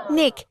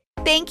 Nick,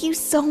 thank you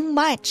so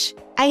much.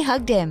 I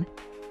hugged him.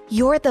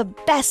 You're the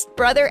best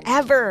brother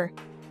ever.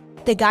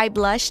 The guy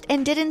blushed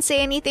and didn't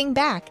say anything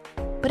back,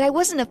 but I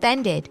wasn't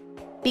offended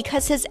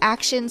because his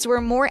actions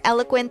were more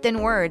eloquent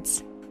than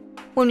words.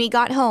 When we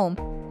got home,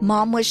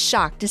 Mom was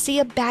shocked to see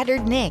a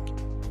battered Nick.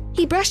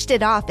 He brushed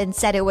it off and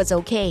said it was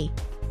okay.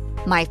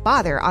 My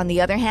father, on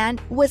the other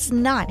hand, was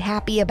not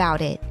happy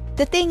about it.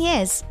 The thing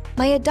is,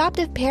 my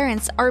adoptive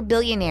parents are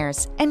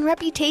billionaires and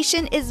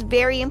reputation is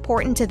very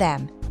important to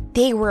them.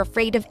 They were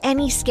afraid of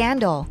any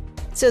scandal,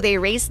 so they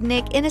raised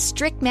Nick in a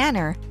strict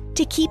manner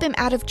to keep him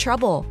out of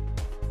trouble.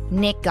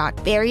 Nick got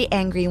very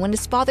angry when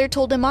his father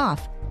told him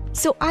off,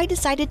 so I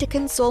decided to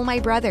console my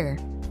brother.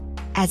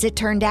 As it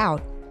turned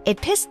out,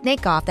 it pissed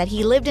Nick off that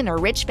he lived in a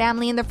rich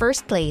family in the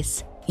first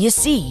place. You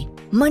see,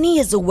 money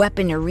is a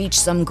weapon to reach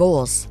some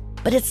goals,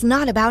 but it's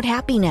not about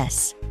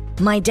happiness.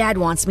 My dad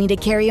wants me to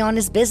carry on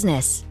his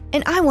business,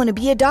 and I want to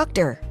be a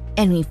doctor,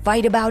 and we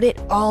fight about it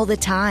all the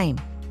time.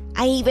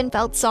 I even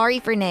felt sorry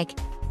for Nick,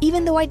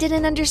 even though I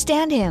didn't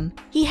understand him.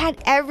 He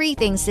had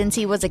everything since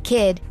he was a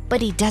kid,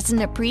 but he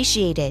doesn't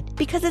appreciate it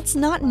because it's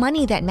not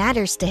money that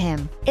matters to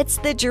him. It's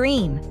the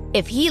dream.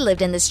 If he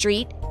lived in the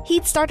street,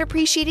 he'd start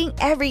appreciating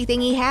everything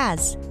he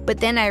has. But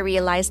then I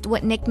realized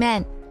what Nick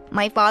meant.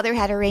 My father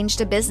had arranged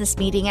a business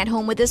meeting at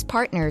home with his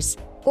partners,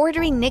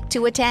 ordering Nick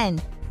to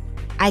attend.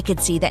 I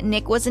could see that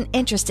Nick wasn't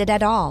interested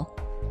at all.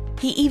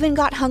 He even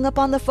got hung up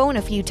on the phone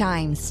a few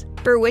times,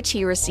 for which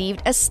he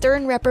received a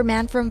stern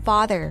reprimand from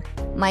father.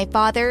 My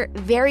father,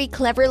 very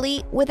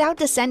cleverly, without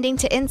descending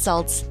to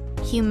insults,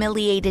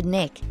 humiliated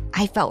Nick.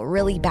 I felt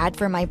really bad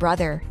for my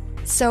brother,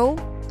 so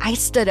I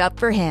stood up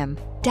for him.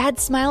 Dad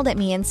smiled at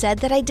me and said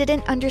that I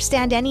didn't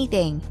understand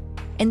anything,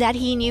 and that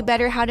he knew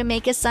better how to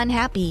make his son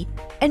happy,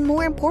 and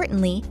more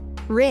importantly,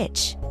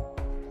 rich.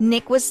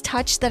 Nick was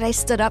touched that I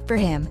stood up for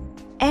him,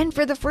 and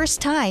for the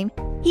first time,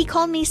 he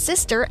called me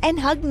sister and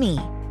hugged me.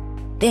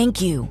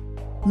 Thank you.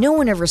 No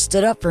one ever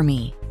stood up for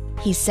me,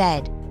 he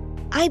said.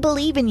 I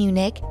believe in you,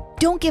 Nick.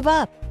 Don't give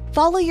up.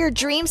 Follow your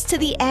dreams to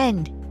the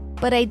end.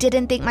 But I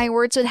didn't think my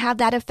words would have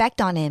that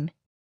effect on him.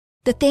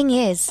 The thing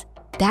is,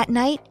 that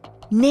night,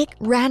 Nick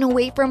ran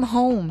away from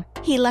home.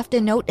 He left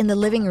a note in the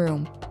living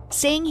room,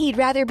 saying he'd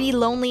rather be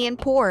lonely and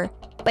poor,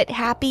 but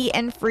happy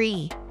and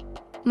free.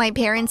 My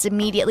parents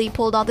immediately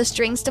pulled all the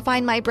strings to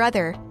find my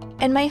brother,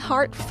 and my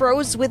heart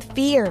froze with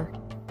fear.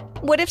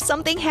 What if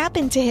something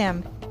happened to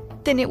him?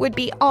 Then it would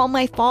be all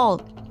my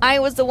fault. I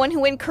was the one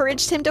who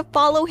encouraged him to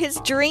follow his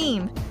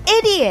dream.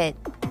 Idiot!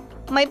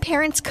 My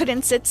parents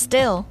couldn't sit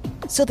still,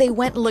 so they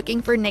went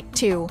looking for Nick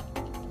too.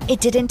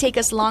 It didn't take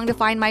us long to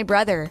find my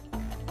brother.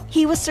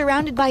 He was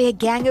surrounded by a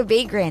gang of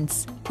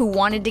vagrants who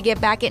wanted to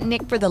get back at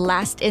Nick for the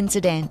last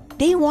incident.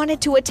 They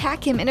wanted to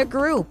attack him in a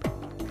group.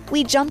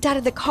 We jumped out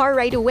of the car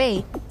right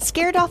away,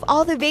 scared off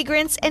all the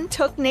vagrants, and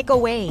took Nick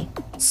away.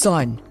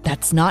 Son,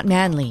 that's not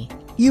manly.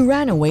 You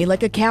ran away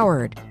like a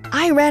coward.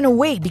 I ran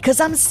away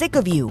because I'm sick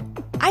of you.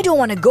 I don't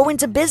want to go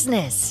into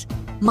business.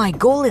 My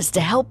goal is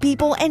to help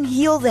people and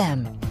heal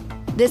them.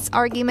 This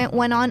argument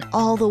went on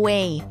all the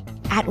way.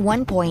 At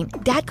one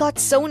point, Dad got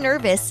so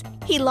nervous,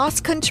 he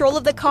lost control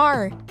of the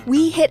car.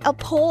 We hit a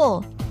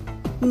pole.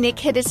 Nick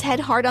hit his head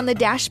hard on the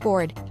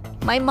dashboard.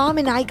 My mom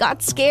and I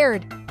got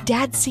scared.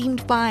 Dad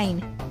seemed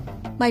fine.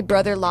 My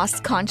brother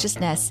lost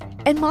consciousness,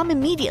 and Mom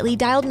immediately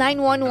dialed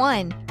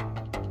 911.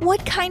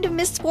 What kind of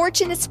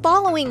misfortune is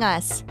following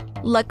us?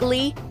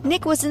 Luckily,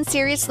 Nick wasn't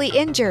seriously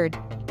injured,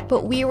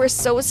 but we were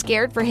so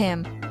scared for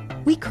him.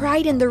 We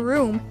cried in the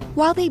room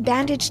while they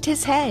bandaged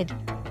his head.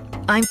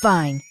 I'm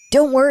fine.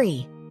 Don't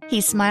worry.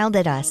 He smiled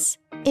at us.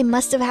 It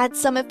must have had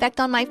some effect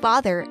on my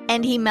father,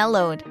 and he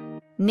mellowed.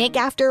 Nick,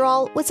 after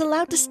all, was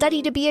allowed to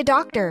study to be a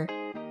doctor.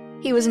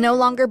 He was no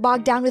longer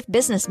bogged down with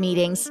business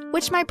meetings,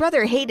 which my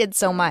brother hated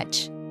so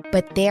much.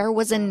 But there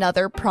was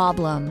another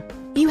problem.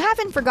 You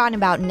haven't forgotten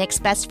about Nick's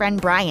best friend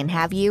Brian,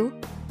 have you?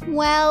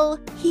 Well,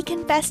 he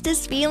confessed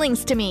his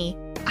feelings to me.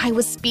 I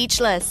was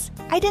speechless.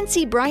 I didn't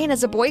see Brian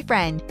as a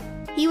boyfriend.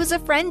 He was a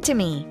friend to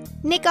me.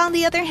 Nick, on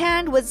the other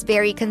hand, was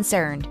very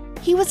concerned.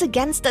 He was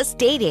against us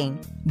dating.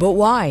 But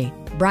why?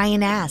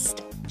 Brian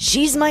asked.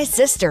 She's my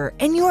sister,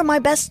 and you're my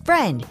best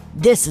friend.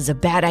 This is a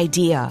bad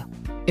idea.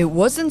 It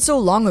wasn't so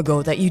long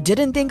ago that you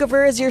didn't think of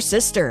her as your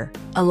sister.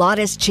 A lot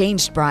has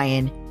changed,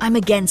 Brian. I'm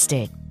against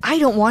it. I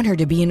don't want her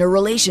to be in a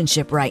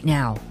relationship right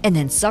now and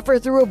then suffer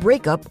through a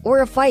breakup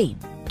or a fight.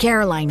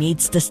 Caroline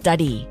needs to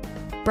study.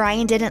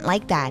 Brian didn't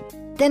like that.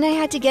 Then I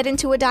had to get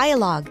into a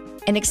dialogue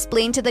and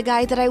explain to the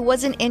guy that I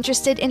wasn't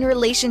interested in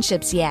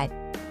relationships yet.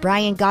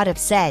 Brian got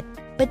upset,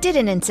 but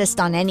didn't insist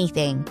on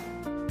anything.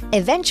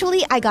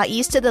 Eventually, I got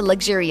used to the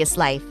luxurious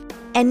life,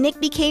 and Nick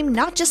became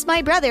not just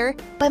my brother,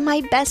 but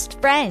my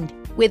best friend,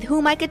 with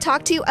whom I could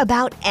talk to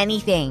about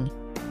anything.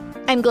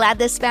 I'm glad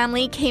this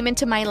family came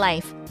into my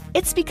life.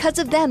 It's because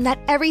of them that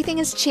everything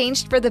has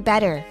changed for the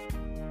better.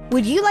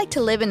 Would you like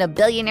to live in a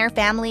billionaire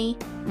family?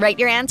 Write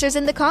your answers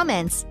in the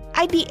comments.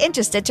 I'd be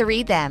interested to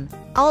read them.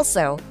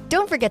 Also,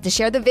 don't forget to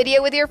share the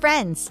video with your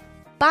friends.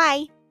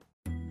 Bye!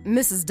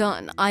 Mrs.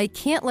 Dunn, I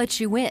can't let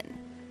you in.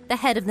 The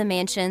head of the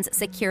mansion's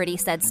security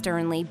said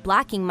sternly,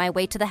 blocking my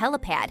way to the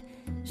helipad.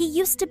 He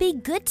used to be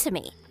good to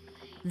me.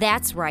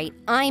 That's right,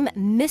 I'm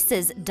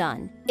Mrs.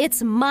 Dunn.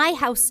 It's my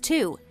house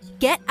too.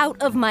 Get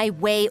out of my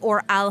way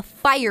or I'll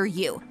fire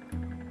you.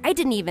 I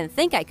didn't even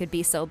think I could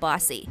be so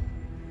bossy.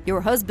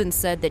 Your husband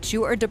said that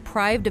you are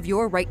deprived of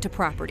your right to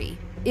property.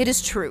 It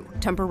is true,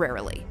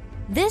 temporarily.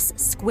 This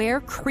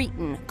square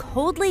cretin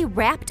coldly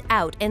rapped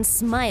out and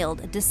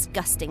smiled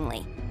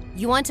disgustingly.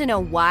 You want to know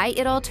why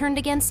it all turned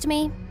against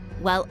me?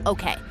 Well,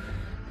 okay.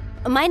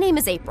 My name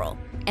is April,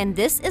 and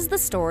this is the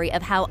story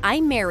of how I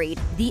married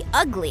the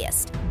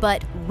ugliest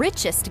but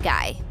richest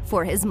guy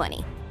for his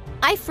money.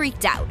 I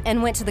freaked out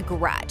and went to the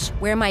garage,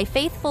 where my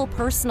faithful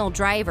personal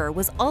driver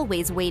was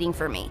always waiting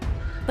for me.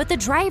 But the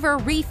driver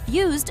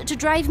refused to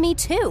drive me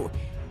too.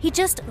 He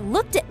just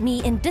looked at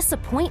me in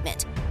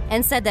disappointment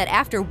and said that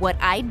after what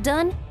I'd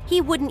done,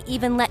 he wouldn't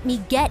even let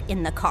me get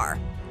in the car.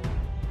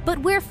 But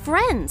we're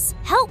friends.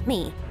 Help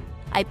me.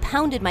 I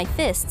pounded my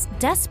fists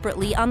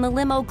desperately on the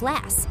limo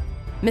glass.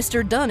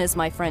 Mr. Dunn is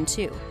my friend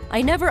too.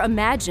 I never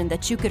imagined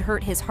that you could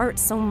hurt his heart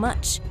so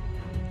much.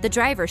 The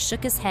driver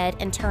shook his head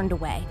and turned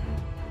away.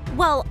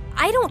 Well,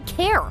 I don't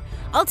care.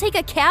 I'll take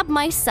a cab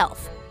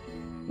myself.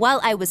 While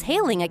I was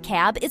hailing a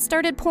cab, it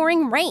started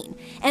pouring rain,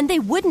 and they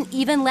wouldn't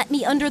even let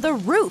me under the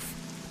roof.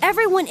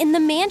 Everyone in the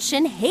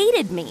mansion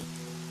hated me.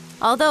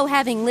 Although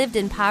having lived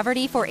in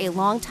poverty for a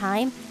long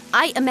time,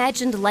 I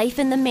imagined life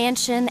in the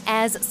mansion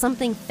as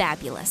something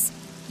fabulous.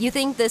 You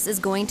think this is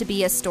going to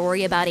be a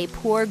story about a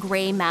poor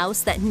gray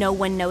mouse that no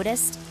one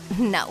noticed?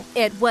 No,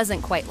 it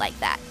wasn't quite like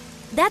that.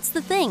 That's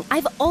the thing,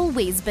 I've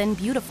always been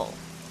beautiful.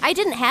 I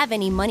didn't have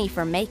any money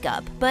for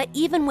makeup, but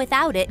even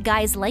without it,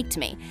 guys liked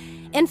me.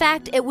 In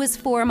fact, it was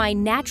for my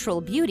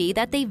natural beauty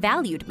that they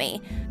valued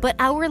me. But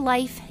our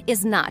life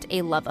is not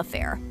a love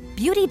affair.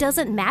 Beauty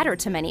doesn't matter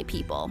to many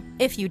people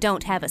if you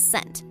don't have a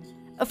cent.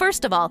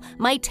 First of all,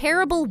 my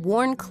terrible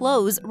worn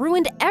clothes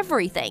ruined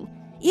everything.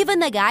 Even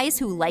the guys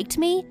who liked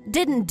me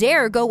didn't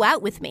dare go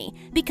out with me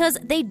because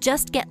they'd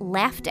just get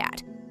laughed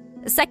at.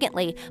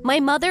 Secondly, my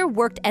mother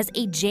worked as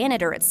a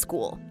janitor at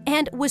school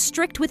and was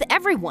strict with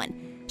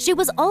everyone. She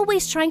was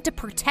always trying to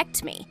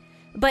protect me,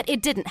 but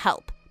it didn't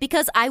help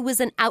because I was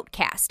an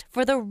outcast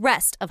for the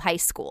rest of high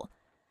school.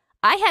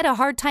 I had a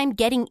hard time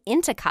getting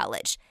into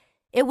college.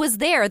 It was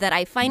there that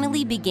I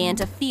finally began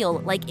to feel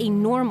like a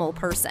normal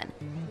person.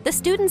 The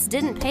students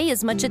didn't pay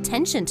as much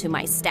attention to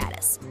my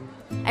status.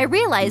 I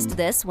realized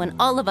this when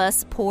all of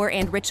us, poor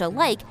and rich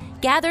alike,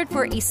 gathered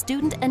for a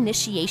student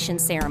initiation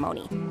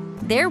ceremony.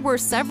 There were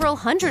several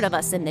hundred of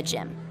us in the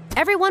gym.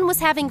 Everyone was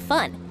having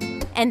fun.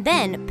 And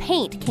then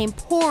paint came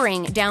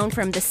pouring down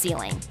from the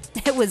ceiling.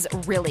 It was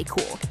really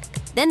cool.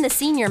 Then the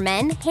senior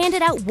men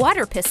handed out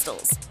water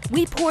pistols.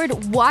 We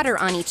poured water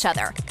on each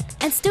other.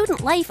 And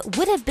student life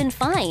would have been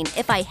fine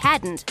if I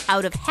hadn't,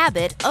 out of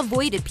habit,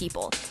 avoided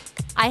people.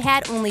 I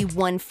had only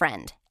one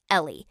friend,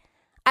 Ellie.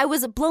 I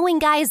was blowing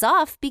guys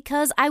off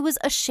because I was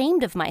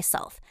ashamed of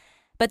myself.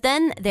 But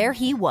then there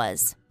he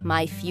was,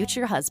 my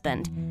future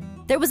husband.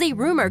 There was a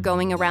rumor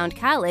going around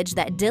college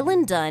that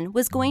Dylan Dunn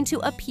was going to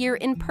appear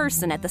in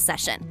person at the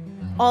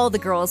session. All the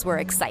girls were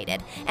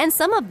excited, and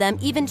some of them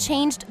even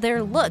changed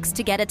their looks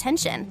to get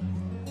attention.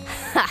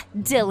 Ha!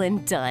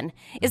 Dylan Dunn.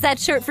 Is that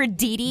short for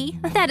Dee Dee?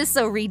 That is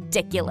so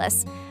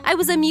ridiculous. I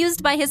was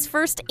amused by his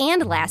first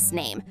and last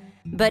name.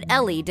 But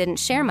Ellie didn't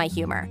share my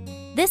humor.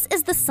 This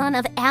is the son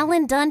of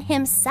Alan Dunn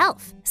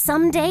himself.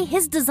 Someday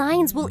his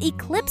designs will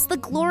eclipse the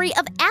glory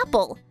of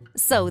Apple.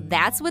 So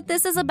that's what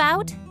this is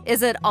about?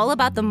 Is it all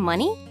about the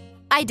money?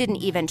 I didn't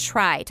even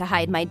try to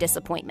hide my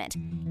disappointment.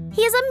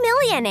 He is a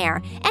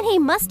millionaire, and he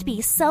must be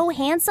so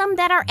handsome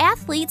that our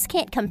athletes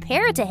can't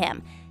compare to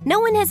him. No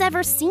one has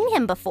ever seen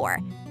him before.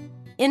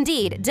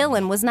 Indeed,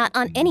 Dylan was not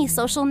on any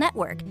social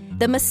network,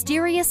 the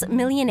mysterious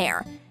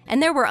millionaire,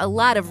 and there were a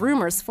lot of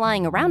rumors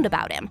flying around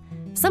about him.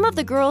 Some of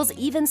the girls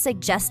even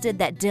suggested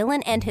that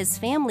Dylan and his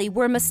family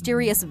were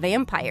mysterious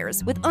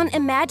vampires with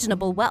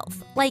unimaginable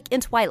wealth, like in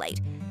Twilight.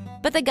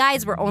 But the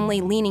guys were only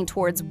leaning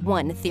towards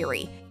one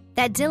theory,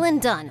 that Dylan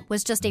Dunn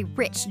was just a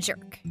rich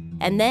jerk.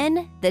 And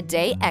then the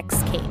day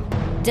X came.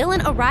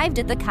 Dylan arrived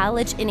at the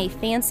college in a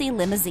fancy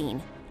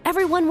limousine.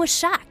 Everyone was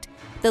shocked.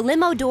 The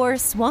limo door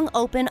swung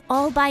open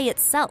all by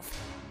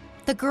itself.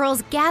 The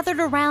girls gathered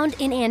around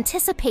in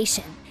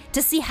anticipation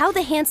to see how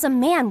the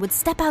handsome man would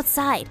step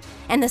outside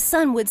and the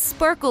sun would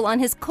sparkle on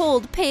his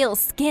cold, pale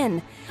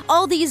skin.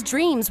 All these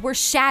dreams were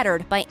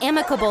shattered by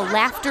amicable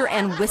laughter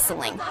and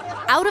whistling.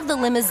 Out of the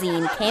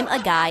limousine came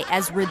a guy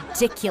as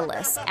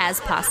ridiculous as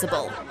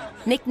possible.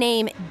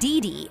 Nickname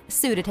Dee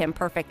suited him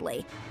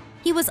perfectly.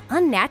 He was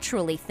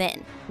unnaturally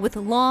thin, with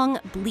long,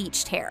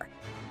 bleached hair.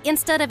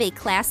 Instead of a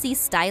classy,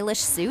 stylish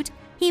suit,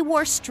 he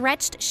wore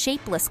stretched,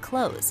 shapeless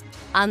clothes.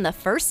 On the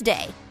first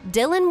day,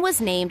 Dylan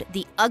was named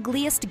the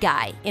ugliest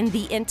guy in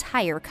the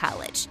entire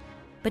college.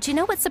 But you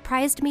know what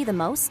surprised me the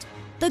most?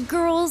 The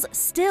girls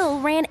still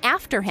ran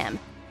after him.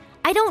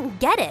 I don't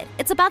get it.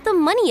 It's about the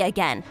money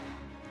again.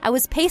 I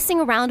was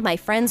pacing around my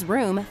friend's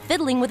room,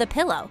 fiddling with a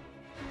pillow.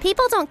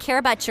 People don't care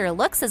about your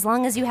looks as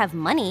long as you have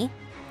money.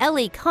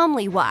 Ellie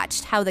calmly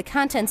watched how the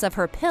contents of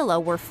her pillow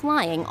were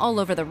flying all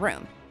over the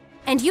room.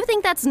 And you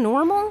think that's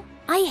normal?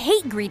 I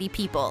hate greedy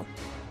people.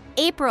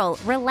 April,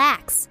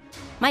 relax.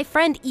 My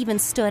friend even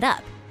stood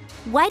up.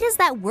 Why does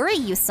that worry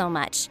you so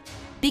much?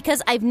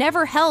 Because I've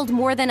never held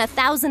more than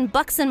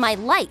 $1,000 in my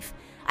life.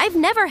 I've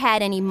never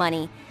had any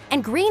money,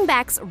 and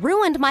greenbacks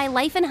ruined my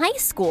life in high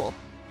school.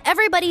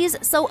 Everybody's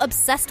so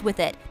obsessed with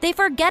it, they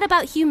forget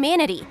about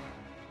humanity.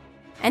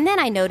 And then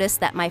I noticed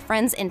that my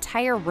friend's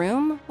entire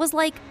room was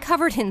like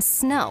covered in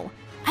snow.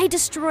 I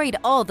destroyed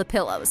all the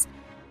pillows.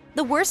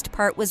 The worst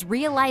part was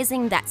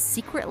realizing that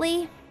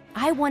secretly,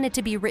 I wanted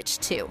to be rich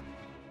too.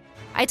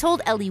 I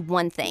told Ellie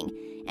one thing,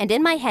 and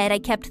in my head I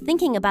kept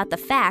thinking about the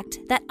fact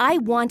that I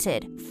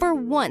wanted, for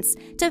once,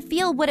 to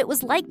feel what it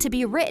was like to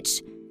be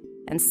rich.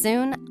 And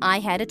soon, I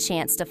had a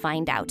chance to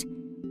find out.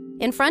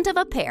 In front of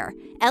a pair,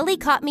 Ellie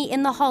caught me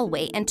in the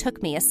hallway and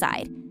took me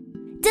aside.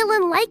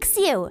 "Dylan likes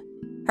you!"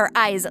 Her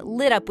eyes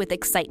lit up with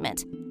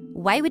excitement.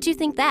 "Why would you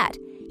think that?"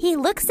 "He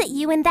looks at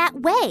you in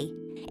that way,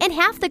 and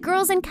half the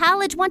girls in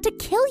college want to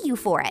kill you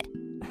for it."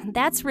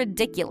 "That's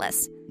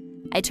ridiculous."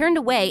 I turned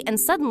away and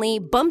suddenly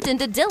bumped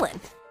into Dylan.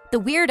 The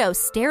weirdo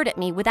stared at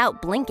me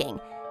without blinking,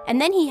 and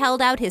then he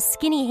held out his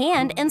skinny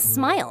hand and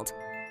smiled.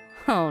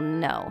 Oh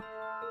no.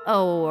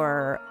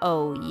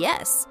 Oh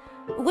yes.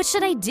 What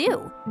should I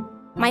do?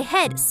 My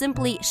head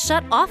simply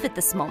shut off at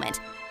this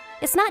moment.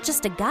 It's not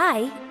just a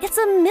guy, it's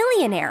a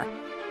millionaire.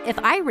 If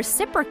I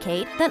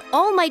reciprocate, then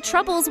all my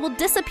troubles will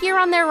disappear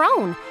on their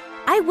own.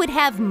 I would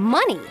have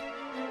money.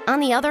 On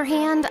the other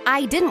hand,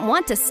 I didn't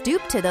want to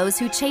stoop to those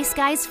who chase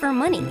guys for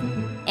money.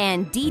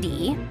 And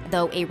Dee,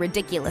 though a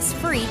ridiculous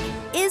freak,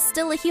 is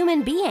still a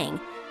human being.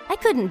 I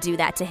couldn't do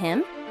that to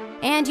him.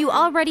 And you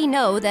already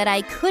know that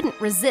I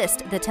couldn't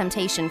resist the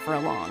temptation for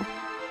long.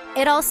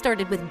 It all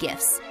started with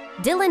gifts.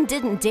 Dylan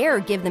didn't dare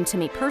give them to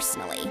me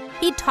personally.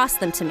 He'd toss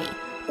them to me,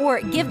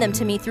 or give them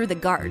to me through the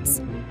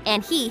guards.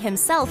 And he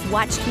himself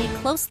watched me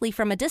closely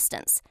from a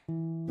distance.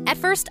 At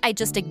first, I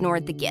just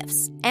ignored the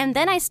gifts, and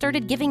then I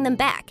started giving them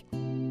back.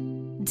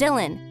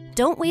 "Dylan,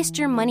 don't waste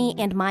your money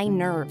and my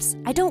nerves.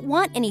 I don't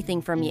want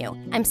anything from you.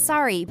 I'm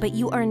sorry, but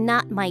you are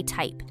not my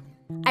type."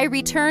 I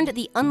returned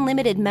the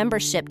unlimited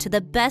membership to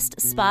the best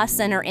spa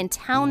center in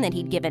town that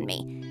he'd given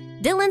me.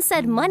 Dylan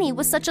said money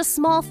was such a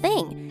small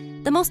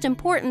thing. The most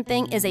important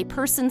thing is a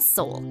person's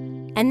soul.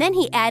 And then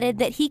he added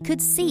that he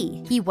could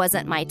see he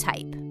wasn't my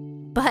type.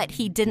 But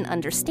he didn't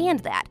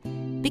understand that,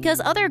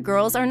 because other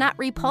girls are not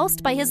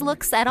repulsed by his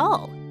looks at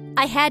all.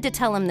 I had to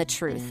tell him the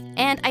truth,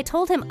 and I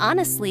told him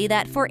honestly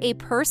that for a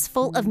purse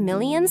full of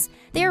millions,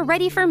 they are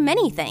ready for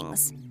many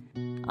things.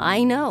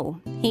 "I know,"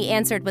 he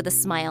answered with a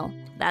smile.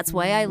 "That's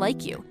why I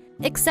like you.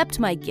 Accept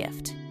my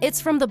gift.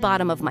 It's from the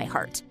bottom of my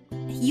heart.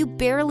 You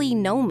barely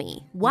know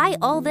me. Why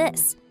all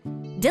this?"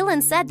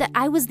 Dylan said that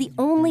I was the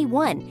only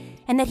one,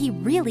 and that he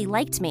really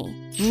liked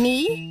me.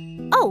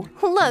 Me? "Oh,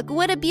 look,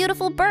 what a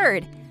beautiful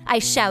bird!" I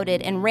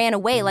shouted and ran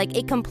away like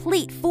a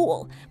complete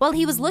fool, while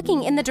he was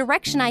looking in the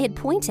direction I had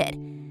pointed.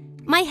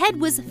 My head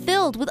was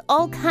filled with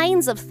all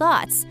kinds of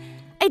thoughts.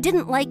 I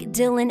didn't like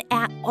Dylan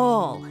at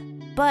all,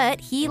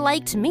 but he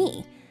liked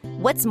me.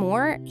 What's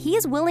more, he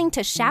is willing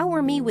to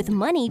shower me with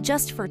money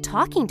just for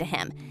talking to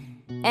him.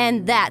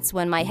 And that's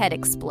when my head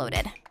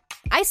exploded.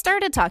 I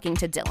started talking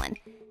to Dylan,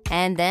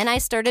 and then I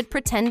started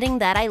pretending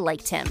that I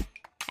liked him.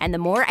 And the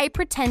more I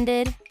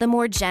pretended, the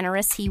more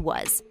generous he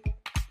was.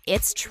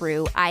 It's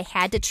true, I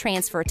had to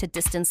transfer to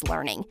distance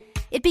learning.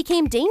 It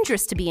became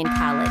dangerous to be in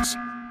college.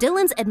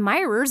 Dylan's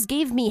admirers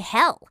gave me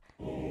hell.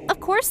 Of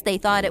course they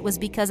thought it was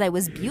because I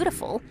was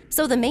beautiful,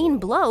 so the main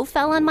blow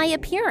fell on my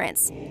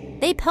appearance.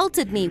 They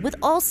pelted me with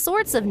all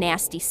sorts of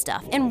nasty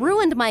stuff and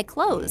ruined my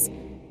clothes.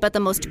 But the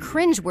most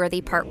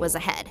cringeworthy part was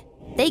ahead.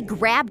 They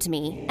grabbed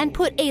me and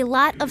put a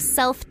lot of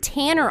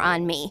self-tanner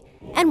on me.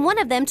 and one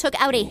of them took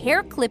out a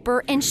hair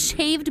clipper and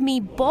shaved me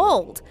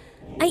bald.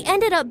 I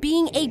ended up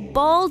being a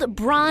bald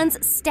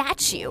bronze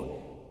statue.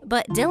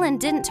 But Dylan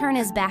didn't turn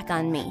his back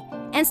on me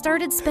and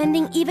started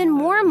spending even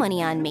more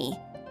money on me.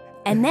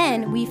 And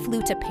then we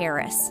flew to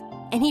Paris,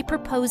 and he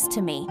proposed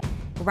to me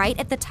right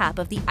at the top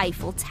of the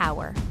Eiffel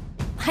Tower.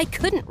 I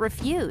couldn't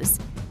refuse.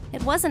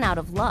 It wasn't out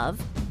of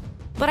love.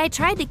 But I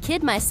tried to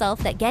kid myself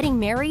that getting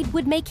married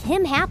would make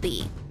him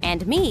happy,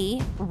 and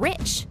me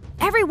rich.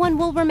 Everyone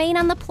will remain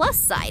on the plus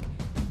side.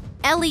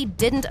 Ellie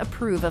didn't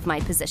approve of my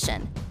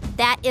position.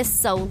 That is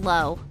so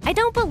low. I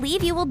don't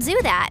believe you will do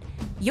that.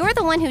 You're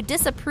the one who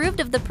disapproved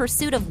of the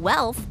pursuit of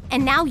wealth,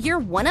 and now you're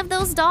one of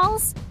those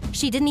dolls?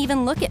 She didn't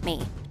even look at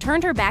me,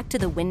 turned her back to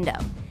the window.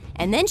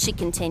 And then she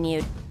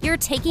continued, "You're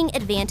taking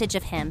advantage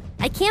of him.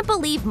 I can't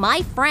believe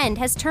my friend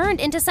has turned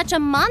into such a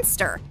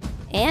monster."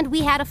 And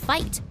we had a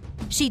fight.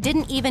 She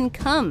didn't even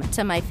come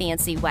to my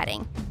fancy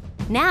wedding.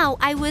 Now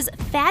I was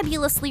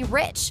fabulously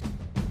rich,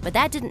 but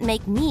that didn't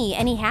make me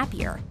any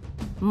happier.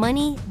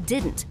 Money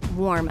didn't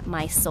warm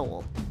my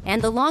soul.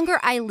 And the longer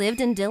I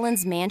lived in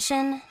Dylan's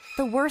mansion,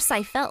 the worse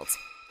I felt.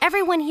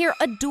 Everyone here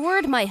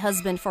adored my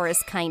husband for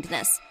his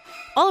kindness.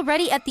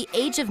 Already at the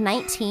age of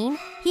 19,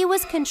 he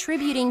was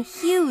contributing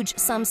huge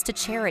sums to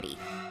charity.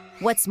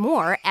 What's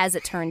more, as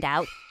it turned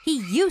out, he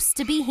used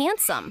to be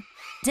handsome.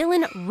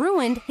 Dylan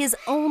ruined his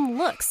own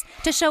looks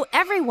to show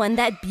everyone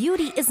that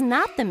beauty is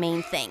not the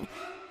main thing.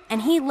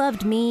 And he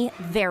loved me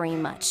very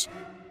much.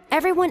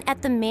 Everyone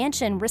at the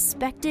mansion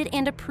respected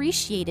and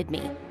appreciated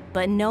me,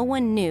 but no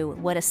one knew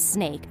what a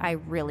snake I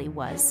really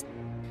was.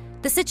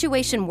 The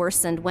situation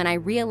worsened when I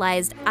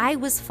realized I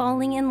was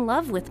falling in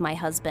love with my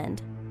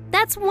husband.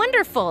 That's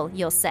wonderful,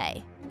 you'll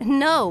say.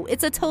 No,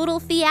 it's a total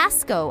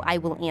fiasco, I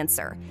will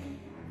answer.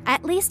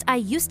 At least I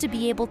used to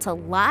be able to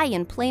lie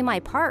and play my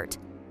part.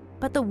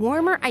 But the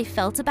warmer I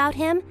felt about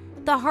him,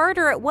 the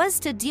harder it was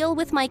to deal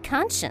with my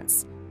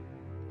conscience.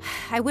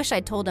 I wish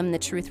I'd told him the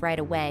truth right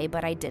away,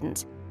 but I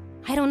didn't.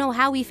 I don't know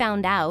how he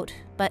found out,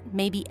 but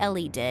maybe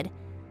Ellie did.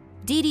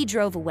 Dee Dee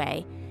drove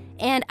away,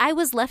 and I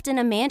was left in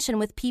a mansion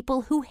with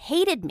people who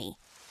hated me.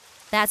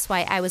 That's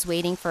why I was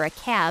waiting for a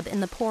cab in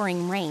the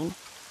pouring rain.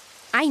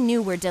 I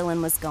knew where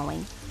Dylan was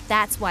going.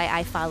 That's why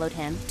I followed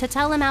him, to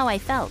tell him how I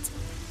felt.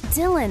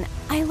 "Dylan,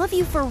 I love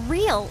you for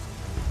real."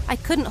 I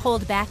couldn't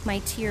hold back my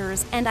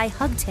tears, and I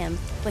hugged him,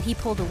 but he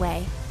pulled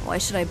away. "Why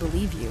should I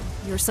believe you?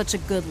 You're such a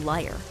good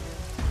liar."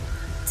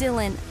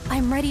 "Dylan,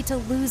 I'm ready to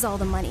lose all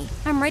the money.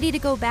 I'm ready to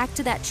go back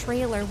to that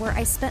trailer where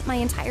I spent my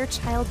entire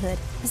childhood,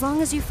 as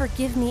long as you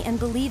forgive me and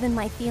believe in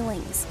my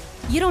feelings.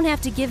 You don't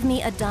have to give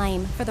me a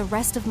dime for the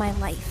rest of my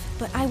life,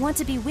 but I want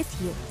to be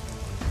with you."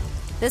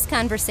 This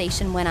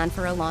conversation went on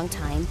for a long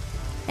time,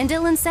 and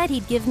Dylan said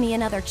he'd give me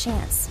another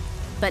chance.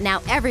 But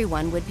now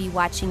everyone would be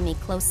watching me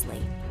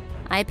closely.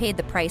 I paid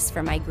the price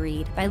for my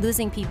greed by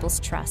losing people's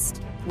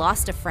trust,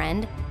 lost a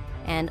friend,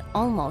 and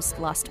almost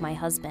lost my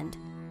husband.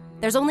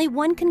 There's only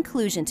one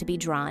conclusion to be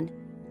drawn.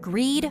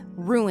 Greed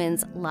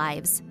ruins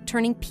lives,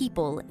 turning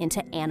people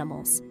into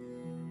animals.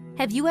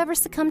 Have you ever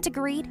succumbed to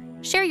greed?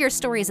 Share your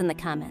stories in the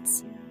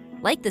comments.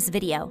 Like this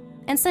video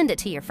and send it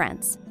to your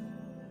friends.